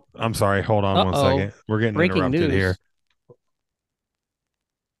wall. I'm sorry. Hold on 1 second. We're getting interrupted here.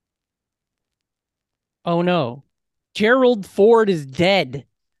 Oh, no. Gerald Ford is dead.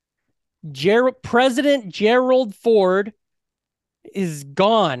 President Gerald Ford is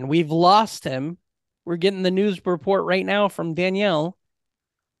gone. We've lost him. We're getting the news report right now from Danielle.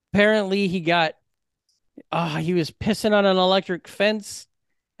 Apparently, he was pissing on an electric fence,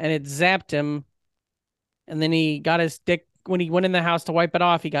 and it zapped him. And then he got his dick when he went in the house to wipe it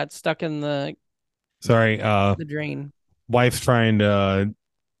off. He got stuck in the drain. Wife's trying to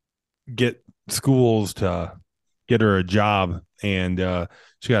get schools to get her a job, and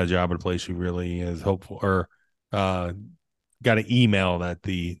she got a job at a place she really is hopeful, or got an email that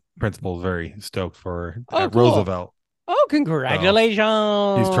the principal is very stoked for at cool. Roosevelt. Oh, congratulations!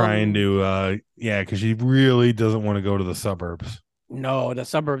 So he's trying to, because she really doesn't want to go to the suburbs. No, the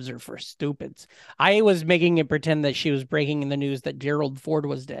suburbs are for stupids. I was making it pretend that she was breaking in the news that Gerald Ford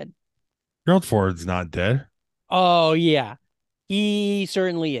was dead. Gerald Ford's not dead. Oh, yeah. He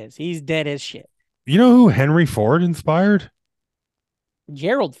certainly is. He's dead as shit. You know who Henry Ford inspired?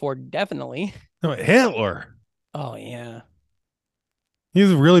 Gerald Ford, definitely. No, Hitler. Oh, yeah. He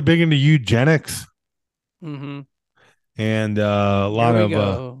was really big into eugenics. Mm-hmm. And a lot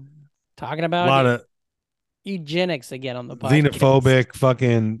of... talking about a lot of eugenics again on the podcast. Xenophobic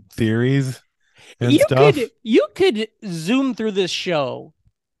fucking theories and stuff. You could zoom through this show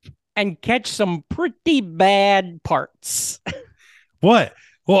and catch some pretty bad parts. What?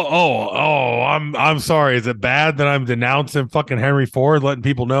 Well, I'm sorry. Is it bad that I'm denouncing fucking Henry Ford, letting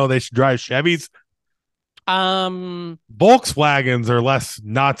people know they should drive Chevys? Volkswagens are less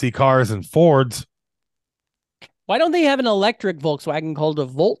Nazi cars than Fords. Why don't they have an electric Volkswagen called a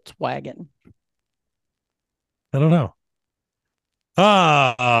Volkswagen? I don't know.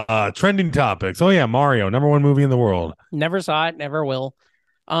 Trending topics. Oh yeah, Mario, #1 movie in the world. Never saw it, never will.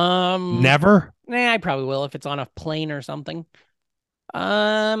 Never? I probably will if it's on a plane or something.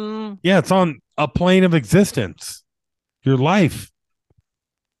 Yeah, it's on a plane of existence. Your life.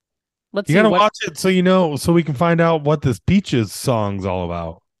 You gotta watch it so we can find out what this Peaches song's all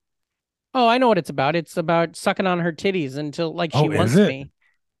about. Oh, I know what it's about. It's about sucking on her titties until she wants me.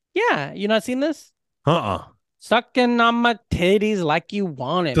 Yeah, you not seen this? Sucking on my titties like you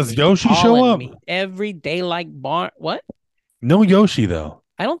wanted. Does Yoshi show up? Every day like what? No Yoshi though.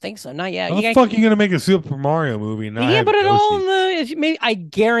 I don't think so. Not yet. How the fuck are you gonna make a Super Mario movie? And not put it all in the. I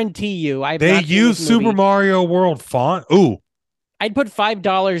guarantee you. They use Super Mario World font. Ooh, I'd put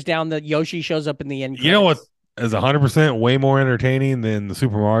 $5 down that Yoshi shows up in the end. You know what credits. is 100% way more entertaining than the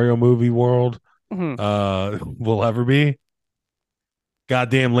Super Mario movie world will ever be?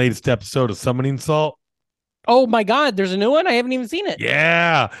 Goddamn latest episode of Summoning Salt. Oh my God, there's a new one. I haven't even seen it.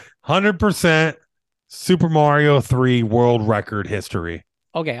 Yeah, 100% Super Mario 3 world record history.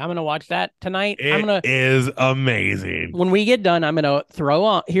 Okay, I'm gonna watch that tonight. It is amazing. When we get done, I'm gonna throw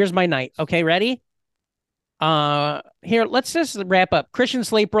on. Here's my night. Okay, ready? Here, let's just wrap up. Christian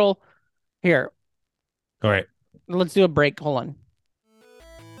Slapril. Here, All right. let's do a break. Hold on.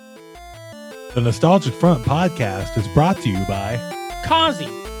 The Nostalgic Front podcast is brought to you by Kazi,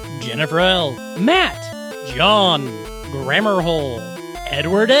 Jennifer L, Matt, John, Grammarhole,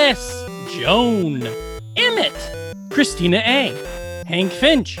 Edward S, Joan, Emmett, Christina A, Hank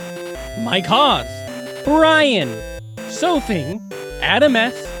Finch, Mike Hawes, Brian, Sophing, Adam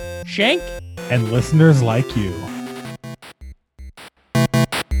S, Shank, and listeners like you.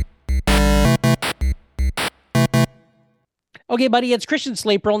 Okay, buddy, it's Christian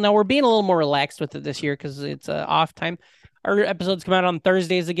Slapril. Now we're being a little more relaxed with it this year because it's off time. Our episodes come out on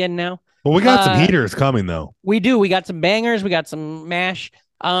Thursdays again now. Well, we got some heaters coming though. We do. We got some bangers. We got some mash.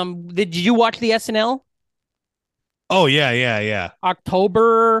 Did you watch the SNL? Oh yeah.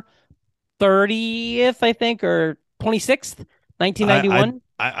 October 30th, I think, or 26th, 1991.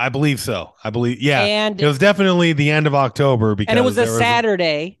 I believe so. I believe, yeah. And it was definitely the end of October because it was a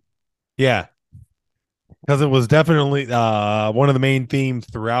Saturday. Yeah. Because it was definitely one of the main themes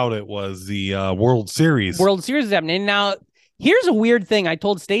throughout it was the World Series. World Series is happening. Now, here's a weird thing I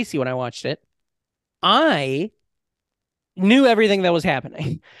told Stacy when I watched it. I knew everything that was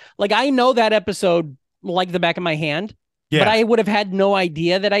happening. Like, I know that episode like the back of my hand, but I would have had no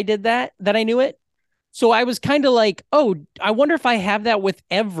idea that I did that I knew it. So I was kind of like, oh, I wonder if I have that with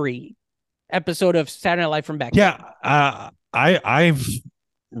every episode of Saturday Night Live from back then. I've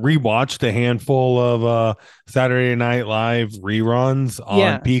rewatched a handful of Saturday Night Live reruns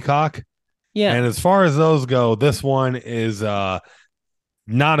on Peacock. Yeah. And as far as those go, this one is not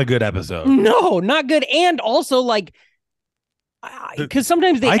a good episode. No, not good. And also, like, because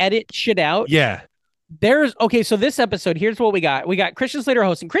sometimes they edit shit out. Yeah. So this episode, here's what we got. We got Christian Slater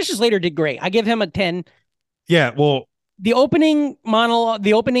hosting. Christian Slater did great. I give him a 10. Yeah, well, the opening monologue,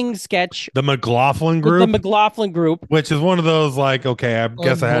 the opening sketch, the McLaughlin group, which is one of those like, okay, I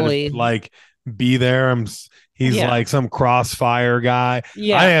guess I had to like be there. He's like some crossfire guy.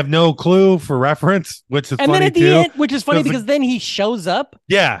 Yeah, I have no clue for reference, which is funny then at the end, which is funny because then he shows up.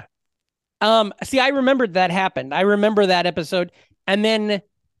 Yeah. See, I remembered that happened. I remember that episode, and then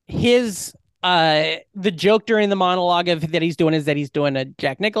his the joke during the monologue that he's doing is that he's doing a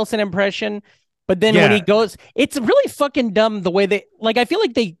Jack Nicholson impression. But then when he goes, it's really fucking dumb the way they like. I feel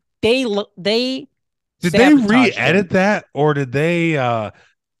like they did they re-edit that, or did they?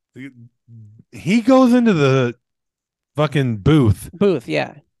 He goes into the fucking booth,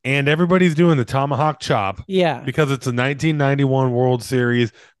 yeah, and everybody's doing the tomahawk chop, yeah, because it's a 1991 World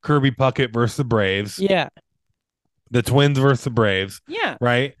Series, Kirby Puckett versus the Braves, yeah, the Twins versus the Braves, yeah,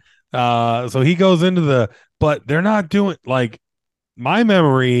 right. So he goes into but they're not doing like. My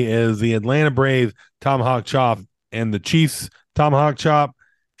memory is the Atlanta Braves tomahawk chop and the Chiefs tomahawk chop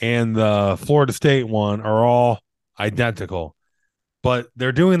and the Florida State one are all identical, but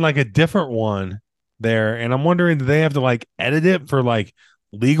they're doing like a different one there. And I'm wondering, do they have to like edit it for like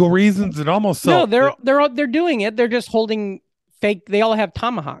legal reasons? It almost no, they're doing it. They're just holding fake. They all have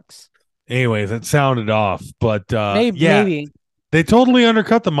tomahawks. Anyways, it sounded off, but maybe they totally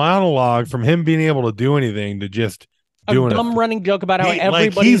undercut the monologue from him being able to do anything to just. A dumb running joke about how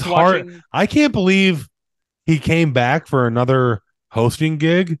everybody's watching. I can't believe he came back for another hosting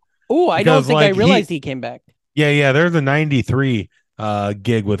gig. Oh, I don't think I realized he came back. Yeah. There's a 93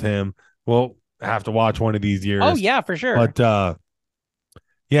 gig with him. We'll have to watch one of these years. Oh, yeah, for sure. But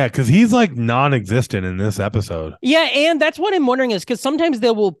yeah, because he's like non-existent in this episode. Yeah, and that's what I'm wondering is because sometimes they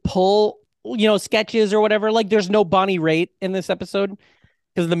will pull, sketches or whatever. Like there's no Bonnie Raitt in this episode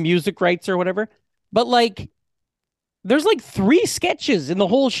because of the music rights or whatever. But like, there's like 3 sketches in the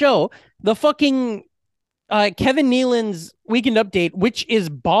whole show. The fucking Kevin Nealon's Weekend Update, which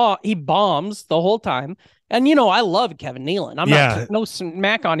is he bombs the whole time. And I love Kevin Nealon. I'm not no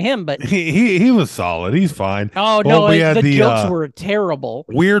smack on him, but he was solid. He's fine. Oh no, the jokes were terrible.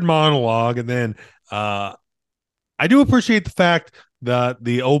 Weird monologue, and then I do appreciate the fact that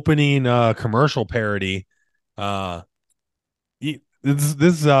the opening commercial parody. This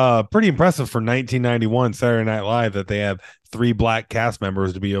is pretty impressive for 1991 Saturday Night Live that they have 3 black cast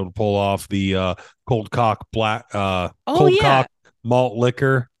members to be able to pull off the cold cock malt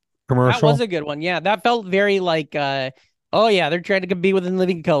liquor commercial. That was a good one. Yeah, that felt very like Oh yeah, they're trying to compete with In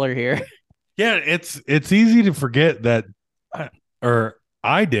Living Color here. Yeah, it's easy to forget that, or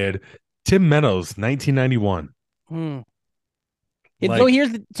I did. Tim Meadows, 1991. Hmm. Like,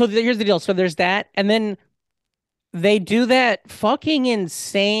 Here's the deal. So there's that, and then they do that fucking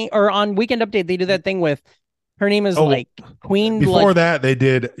insane. Or on Weekend Update, they do that thing with her name is Oh, like Queen. before like, that, they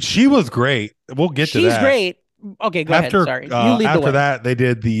did. She was great. We'll get to she's that. great. Okay, go ahead. Sorry, you lead the After way. that, they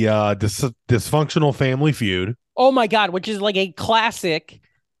did the dysfunctional family feud. Oh my god, which is like a classic,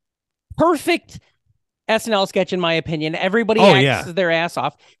 perfect SNL sketch in my opinion. Everybody acts their ass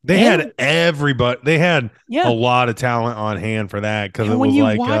off. They had everybody. They had Yeah. a lot of talent on hand for that because And it when was you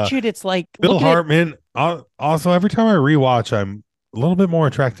like watch it, it's like Phil look at it. Hartman. Also, every time I rewatch, I'm a little bit more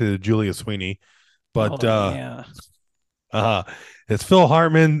attracted to Julia Sweeney. But yeah. it's Phil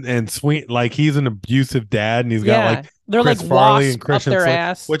Hartman and Sweet, like he's an abusive dad, and he's got like they're Chris like Farley wasp and Christian up their Slater,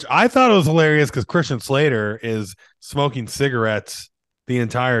 ass. which I thought was hilarious because Christian Slater is smoking cigarettes the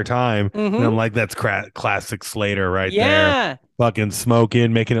entire time, and I'm like, that's classic Slater right there, fucking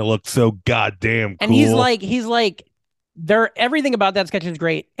smoking, making it look so goddamn cool. And he's like, everything about that sketch is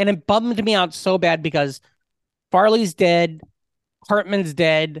great, and it bummed me out so bad because Farley's dead, Hartman's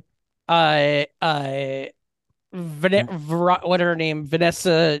dead, what her name,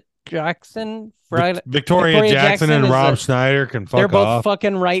 Vanessa Jackson, Victoria Jackson and Rob Schneider can fuck off. They're both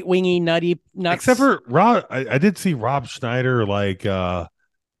fucking right wingy nutty nuts. Except for Rob, I did see Rob Schneider like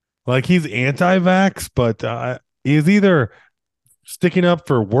he's anti-vax, but he's either sticking up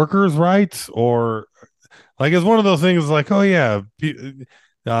for workers' rights or like it's one of those things like, oh yeah,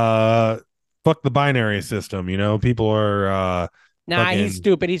 fuck the binary system, you know, people are he's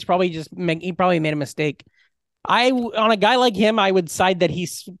stupid. He's probably he probably made a mistake. On a guy like him, I would side that he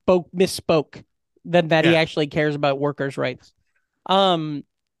misspoke than that he actually cares about workers' rights. But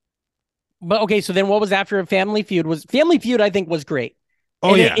okay, so then what was after Family Feud? Family Feud, I think, was great. Oh,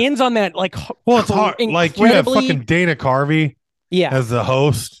 and yeah. It ends on that, like, well, it's hard. Like, you have fucking Dana Carvey as the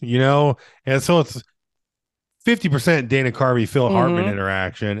host, you know? And so it's 50% Dana Carvey, Phil Hartman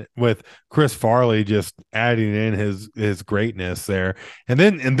interaction with Chris Farley just adding in his greatness there. And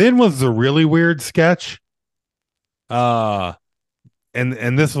then was the really weird sketch. And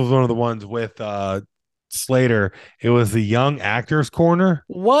this was one of the ones with Slater. It was the Young Actors Corner.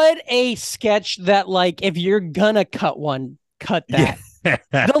 What a sketch that, like, if you're gonna cut one, cut that. Yeah.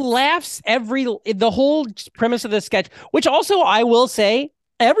 The laughs, the whole premise of the sketch, which also I will say,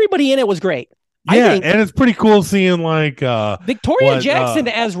 everybody in it was great. Yeah, and it's pretty cool seeing like Victoria Jackson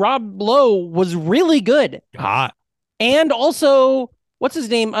as Rob Lowe was really good. Hot. And also, what's his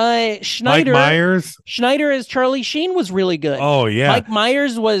name? Schneider. Mike Myers. Schneider as Charlie Sheen was really good. Oh yeah. Mike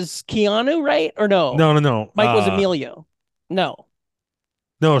Myers was Keanu, right? Or no? No. Mike was Emilio. No,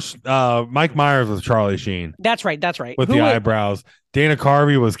 Mike Myers was Charlie Sheen. That's right. With the eyebrows. Dana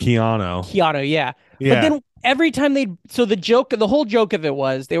Carvey was Keanu. Yeah. But then every time the whole joke of it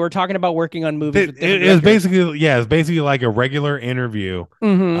was they were talking about working on movies. It was basically like a regular interview.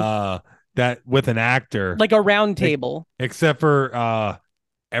 That with an actor, like a round table, except for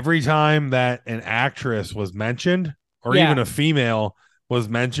every time that an actress was mentioned or even a female was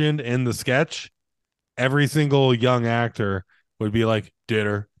mentioned in the sketch, every single young actor would be like, did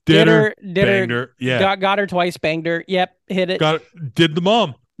her, banged her. Yeah, got her twice, banged her. Yep, hit it. Did the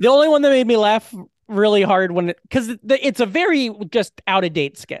mom. The only one that made me laugh really hard because it's a very just out of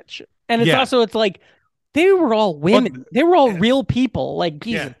date sketch, and it's also it's like they were all women, they were all real people, like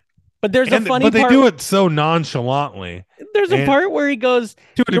Jesus. Yeah. But there's a funny part. But they do it so nonchalantly. There's a part where he goes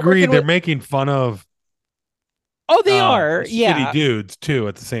to a degree. They're making fun of. Oh, they are. Yeah, shitty dudes too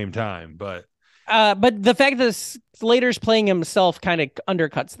at the same time, but the fact that Slater's playing himself kind of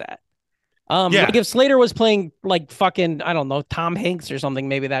undercuts that. Like if Slater was playing like fucking, I don't know, Tom Hanks or something,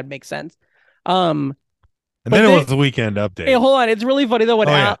 maybe that'd make sense. And then it was the Weekend Update. Hey, hold on. It's really funny though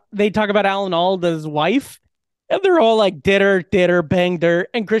when they talk about Alan Alda's wife, and they're all like, did her, banged her,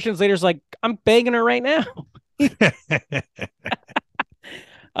 and Christian Slater's like, I'm banging her right now.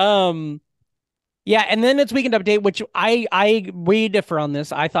 Yeah, and then it's Weekend Update, which we differ on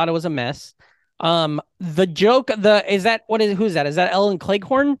this. I thought it was a mess. The joke, who's that? Is that Ellen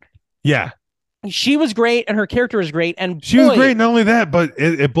Cleghorn? Yeah. She was great, and her character was great, and she was great. Not only that, but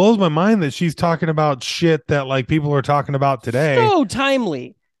it blows my mind that she's talking about shit that like people are talking about today. So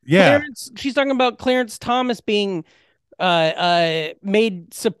timely. Yeah, she's talking about Clarence Thomas being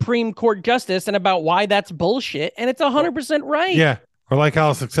made Supreme Court justice, and about why that's bullshit, and it's 100% right. Yeah, or like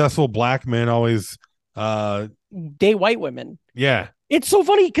how successful black men always date white women. Yeah, it's so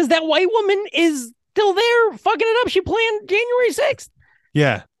funny because that white woman is still there, fucking it up. She planned January 6th.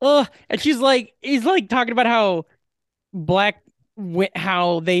 Yeah. And he's like talking about how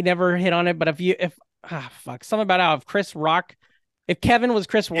how they never hit on it, but something about how if Kevin was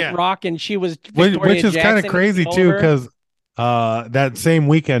Chris Rock and she was Victoria which is kind of Jackson, crazy too, because that same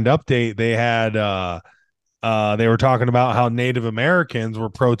Weekend Update they had they were talking about how Native Americans were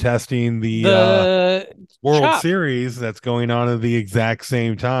protesting the World Series that's going on at the exact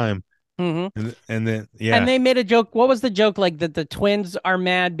same time. Mm-hmm. And then and they made a joke. What was the joke? Like that the twins are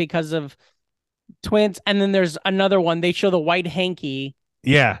mad because of twins, and then there's another one. They show the white hanky.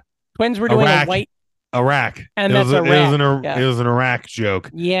 Yeah, twins were doing a white Iraq, and it that's Iraq. It was an Iraq joke.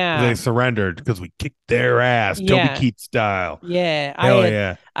 Yeah, they surrendered because we kicked their ass, Toby Keith style. Yeah,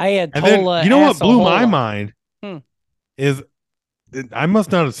 I had. And then, you know what blew my mind is I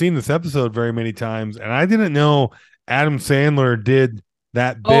must not have seen this episode very many times, and I didn't know Adam Sandler did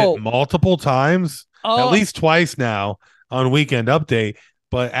that bit multiple times, at least twice now on Weekend Update.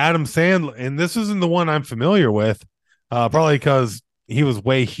 But Adam Sandler, and this isn't the one I'm familiar with, probably because he was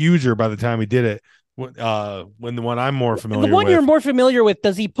way huger by the time he did it. When the one I'm more familiar with. The one you're more familiar with,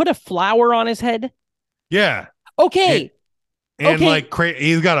 does he put a flower on his head? Yeah. Okay. And like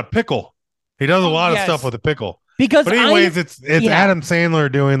he's got a pickle. He does a lot of stuff with a pickle. But anyways, it's Adam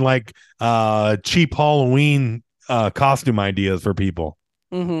Sandler doing like cheap Halloween costume ideas for people.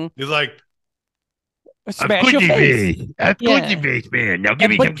 Mm-hmm. He's like, smash your face. That's cookie face, man. Now give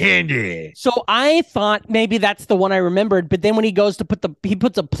me some candy. So I thought maybe that's the one I remembered, but then when he goes to he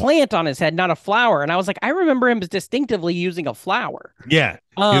puts a plant on his head, not a flower, and I was like, I remember him as distinctively using a flower. Yeah,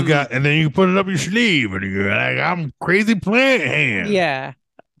 and then you put it up your sleeve, and you're like, I'm crazy plant hand. Yeah,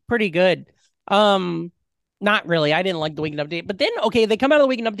 pretty good. Not really. I didn't like the Weekend Update, but then they come out of the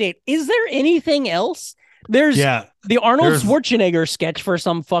Weekend Update. Is there anything else? There's the Arnold Schwarzenegger sketch for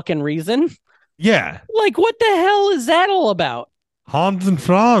some fucking reason. Yeah. Like, what the hell is that all about? Hans and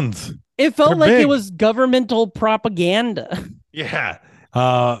Franz. It felt like it was governmental propaganda. Yeah.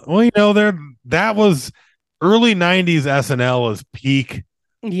 Well, that was early 90s SNL was peak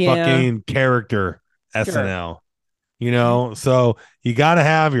fucking character SNL. So you got to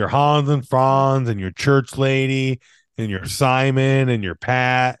have your Hans and Franz and your church lady and your Simon and your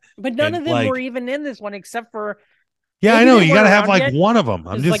Pat. But none of them were even in this one except for. Yeah, I know. You got to have like one of them.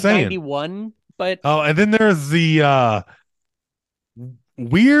 I'm just saying. 91. But and then there's the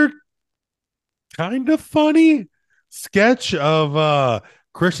weird, kind of funny sketch of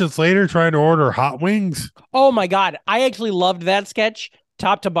Christian Slater trying to order hot wings. Oh my God. I actually loved that sketch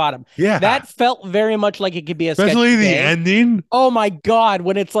top to bottom. Yeah. That felt very much like it could be a sketch. Especially the ending. Oh my God.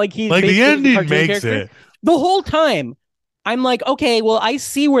 When it's like he's like the ending makes it. The whole time I'm like, okay, well, I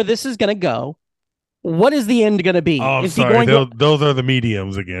see where this is going to go. What is the end going to be? Oh, is sorry. Those are the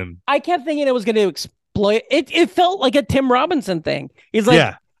mediums again. I kept thinking it was going to exploit. It felt like a Tim Robinson thing. He's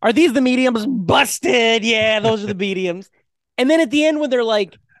like, are these the mediums? Busted. Yeah, those are the mediums. And then at the end, when they're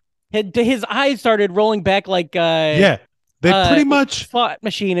like, his eyes started rolling back like they pretty much slot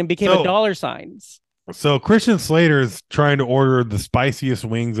machine and became a dollar signs. So Christian Slater is trying to order the spiciest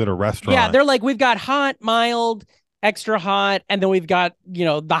wings at a restaurant. Yeah, they're like, we've got hot, mild, extra hot, and then we've got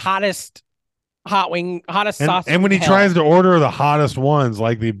the hottest sauce. And when he tries to order the hottest ones,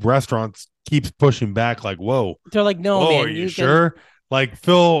 like the restaurant keeps pushing back, like, whoa. They're like, no, man. Are you sure? Like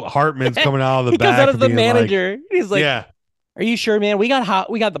Phil Hartman's coming out of the back. He comes out as the manager. Like, he's like, yeah. Are you sure, man? We got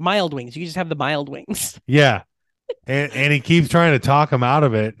the mild wings. You just have the mild wings. Yeah. And he keeps trying to talk him out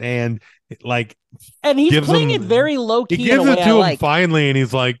of it. And he's playing it very low key. He gives it to him finally, and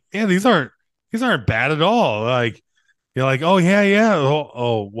he's like, yeah, these aren't bad at all. Like, you're like, oh yeah.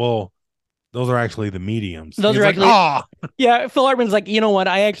 Oh, well. Those are actually the mediums. Those are actually, yeah. Phil Hartman's like, you know what?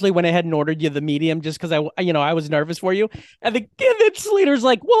 I actually went ahead and ordered you the medium just because I was nervous for you. And then Slater's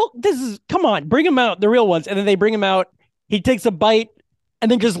like, well, come on, bring him out, the real ones. And then they bring him out. He takes a bite and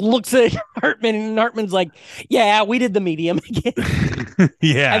then just looks at Hartman, and Hartman's like, yeah, we did the medium again.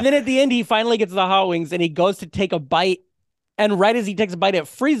 Yeah. And then at the end, he finally gets the hot wings and he goes to take a bite. And right as he takes a bite, it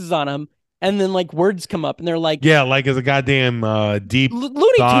freezes on him. And then words come up and they're like, yeah, like as a goddamn deep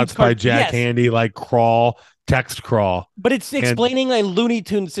Looney thoughts Tunes by Jack Handy, like text crawl. But it's explaining a Looney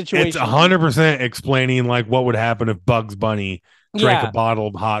Tunes situation. It's 100% explaining like what would happen if Bugs Bunny drank a bottle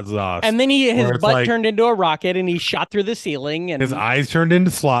of hot sauce. And then his butt turned into a rocket and he shot through the ceiling. And his eyes turned into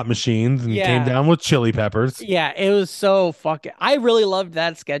slot machines and he came down with chili peppers. Yeah, it was so fucking. I really loved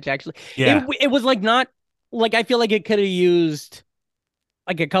that sketch, actually. Yeah. It was not I feel like it could have used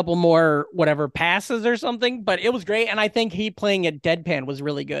a couple more passes or something, but it was great. And I think he playing it deadpan was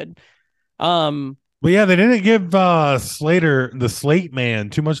really good. Well, yeah, they didn't give Slater, the Slate Man,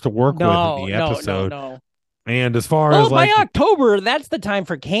 too much to work with in the episode. No. And as far as by October, that's the time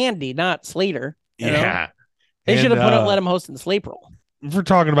for Candy, not Slater. Yeah. They should have And, let him host in Slapril. if we're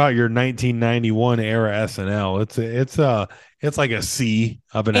talking about your 1991 era SNL, it's like a C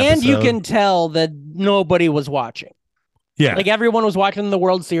of an episode. And you can tell that nobody was watching. Yeah. Like everyone was watching the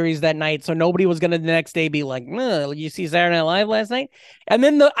World Series that night, so nobody was going to the next day be like, you see Saturday Night Live last night? And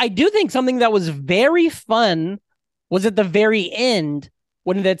then I do think something that was very fun was at the very end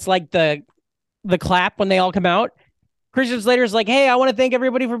when it's like the clap when they all come out. Christian Slater's like, hey, I want to thank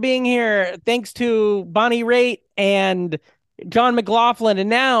everybody for being here. Thanks to Bonnie Raitt and John McLaughlin. And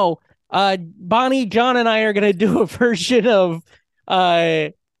now Bonnie, John, and I are going to do a version of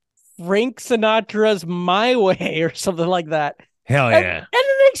Frank Sinatra's My Way or something like that. Hell yeah. And then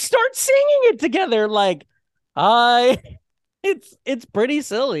they start singing it together. Like, it's pretty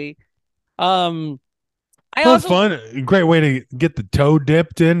silly. That's fun. Great way to get the toe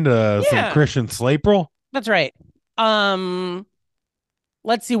dipped into some Christian Slapril. That's right.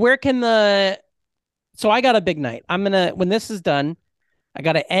 Let's see. Where can so I got a big night. when this is done, I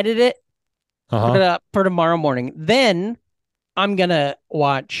got to edit it, put it up for tomorrow morning. Then I'm going to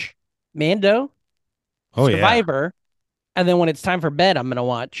watch Mando, Survivor, and then when it's time for bed, I'm going to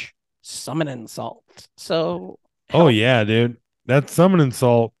watch Summon and Salt. So, yeah, dude. That Summon and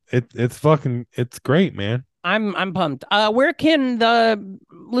Salt, it's great, man. I'm pumped. Where can the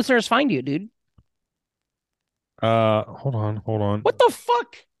listeners find you, dude? Hold on. What the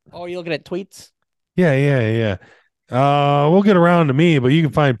fuck? Oh, you're looking at tweets? Yeah. We'll get around to me, but you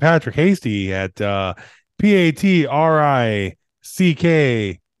can find Patrick Hasty at PatrickHastie.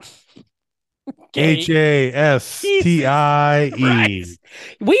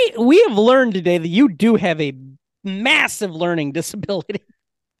 We have learned today that you do have a massive learning disability.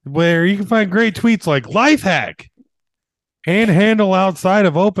 Where you can find great tweets like life hack, handle outside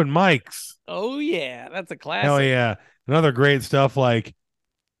of open mics. Oh yeah, that's a classic. Hell yeah. And other great stuff like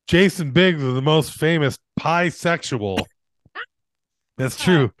Jason Biggs is the most famous pie-sexual. That's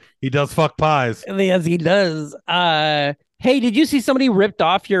true. He does fuck pies. Yes, he does. Hey, did you see somebody ripped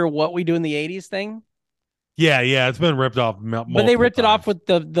off your What We Do in the 80s thing? Yeah, it's been ripped off. But they ripped it off with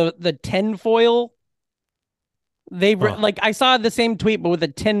the tinfoil. Like I saw the same tweet, but with a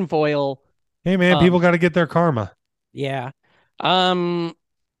tinfoil. Hey man, people got to get their karma. Yeah.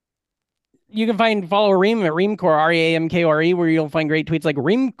 You can follow Reem at Reemcore, REAMKORE, where you'll find great tweets like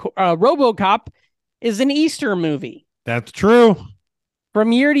RoboCop is an Easter movie. That's true.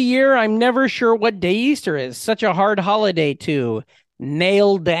 From year to year, I'm never sure what day Easter is. Such a hard holiday to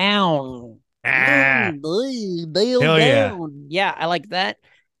nail down. Nail down. Yeah, I like that.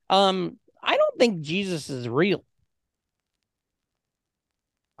 I don't think Jesus is real.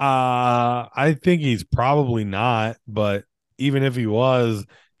 I think he's probably not, but even if he was,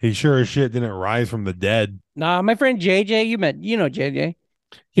 he sure as shit didn't rise from the dead. Nah, my friend JJ, you know JJ.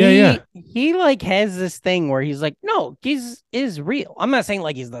 He like has this thing where he's like, no, Jesus is real. I'm not saying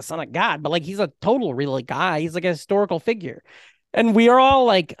like he's the son of God, but like he's a total real guy. He's like a historical figure. And we are all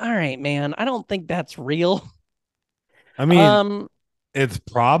like, all right, man, I don't think that's real. I mean, it's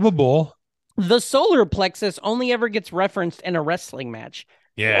probable. The solar plexus only ever gets referenced in a wrestling match.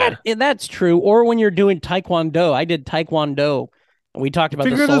 Yeah. That's true. Or when you're doing Taekwondo. I did Taekwondo. And we talked about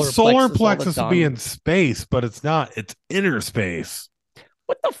the solar plexus would be in space, but it's not. It's inner space.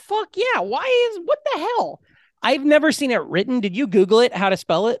 What the fuck? Yeah. What the hell? I've never seen it written. Did you Google it? How to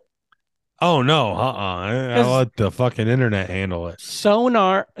spell it? Oh, no. I'll let the fucking internet handle it.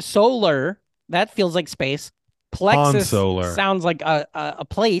 Solar. That feels like space. Plexus sounds like a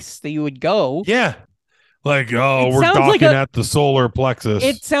place that you would go. Yeah. Like, we're docking at the solar plexus.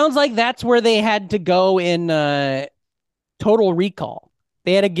 It sounds like that's where they had to go in Total Recall.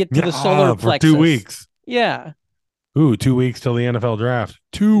 They had to get to the solar plexus. For 2 weeks. Yeah. Ooh, 2 weeks till the NFL draft.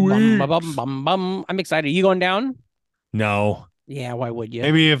 2 weeks. I'm excited. You going down? No. Yeah, why would you?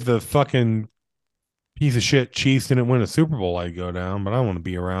 Maybe if the fucking piece of shit Chiefs didn't win a Super Bowl, I'd go down, but I want to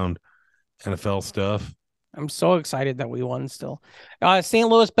be around NFL stuff. I'm so excited that we won still. St.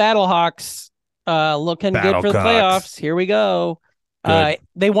 Louis Battlehawks looking good for the playoffs. Here we go.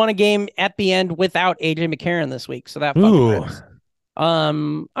 They won a game at the end without AJ McCarron this week, so that fucking rips.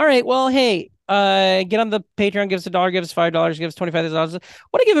 All right, well, hey, get on the Patreon, give us $1, give us $5, give us $25. Want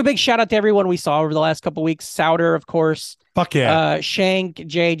to give a big shout out to everyone we saw over the last couple weeks. Souter, of course. Fuck yeah. Shank,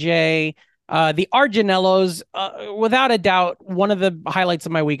 JJ, the Arginellos. Without a doubt, one of the highlights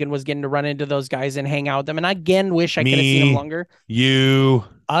of my weekend was getting to run into those guys and hang out with them. And I again wish I could have seen them longer. You.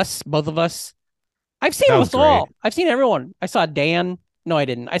 Us, both of us. I've seen us all. I've seen everyone. I saw Dan. No, I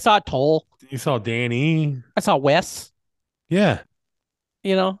didn't. I saw Toll. You saw Danny. I saw Wes. Yeah.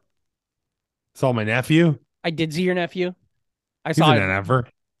 You know. Saw my nephew. I did see your nephew. He's an ever.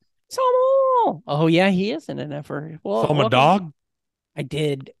 Saw them Oh yeah, he is an NFer. Well, Saw my dog. I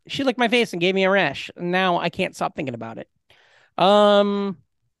did. She licked my face and gave me a rash. Now I can't stop thinking about it.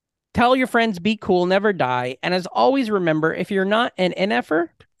 Tell your friends, be cool, never die. And as always, remember, if you're not an NFer,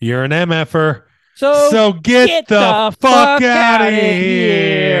 You're an MFer. so So get the fuck out of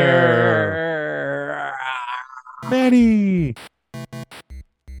here. Manny.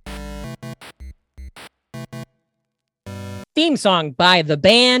 Theme song by the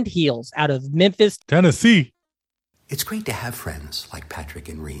band Heels out of Memphis. Tennessee. It's great to have friends like Patrick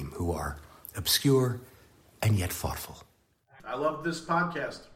and Reem who are obscure and yet thoughtful. I love this podcast.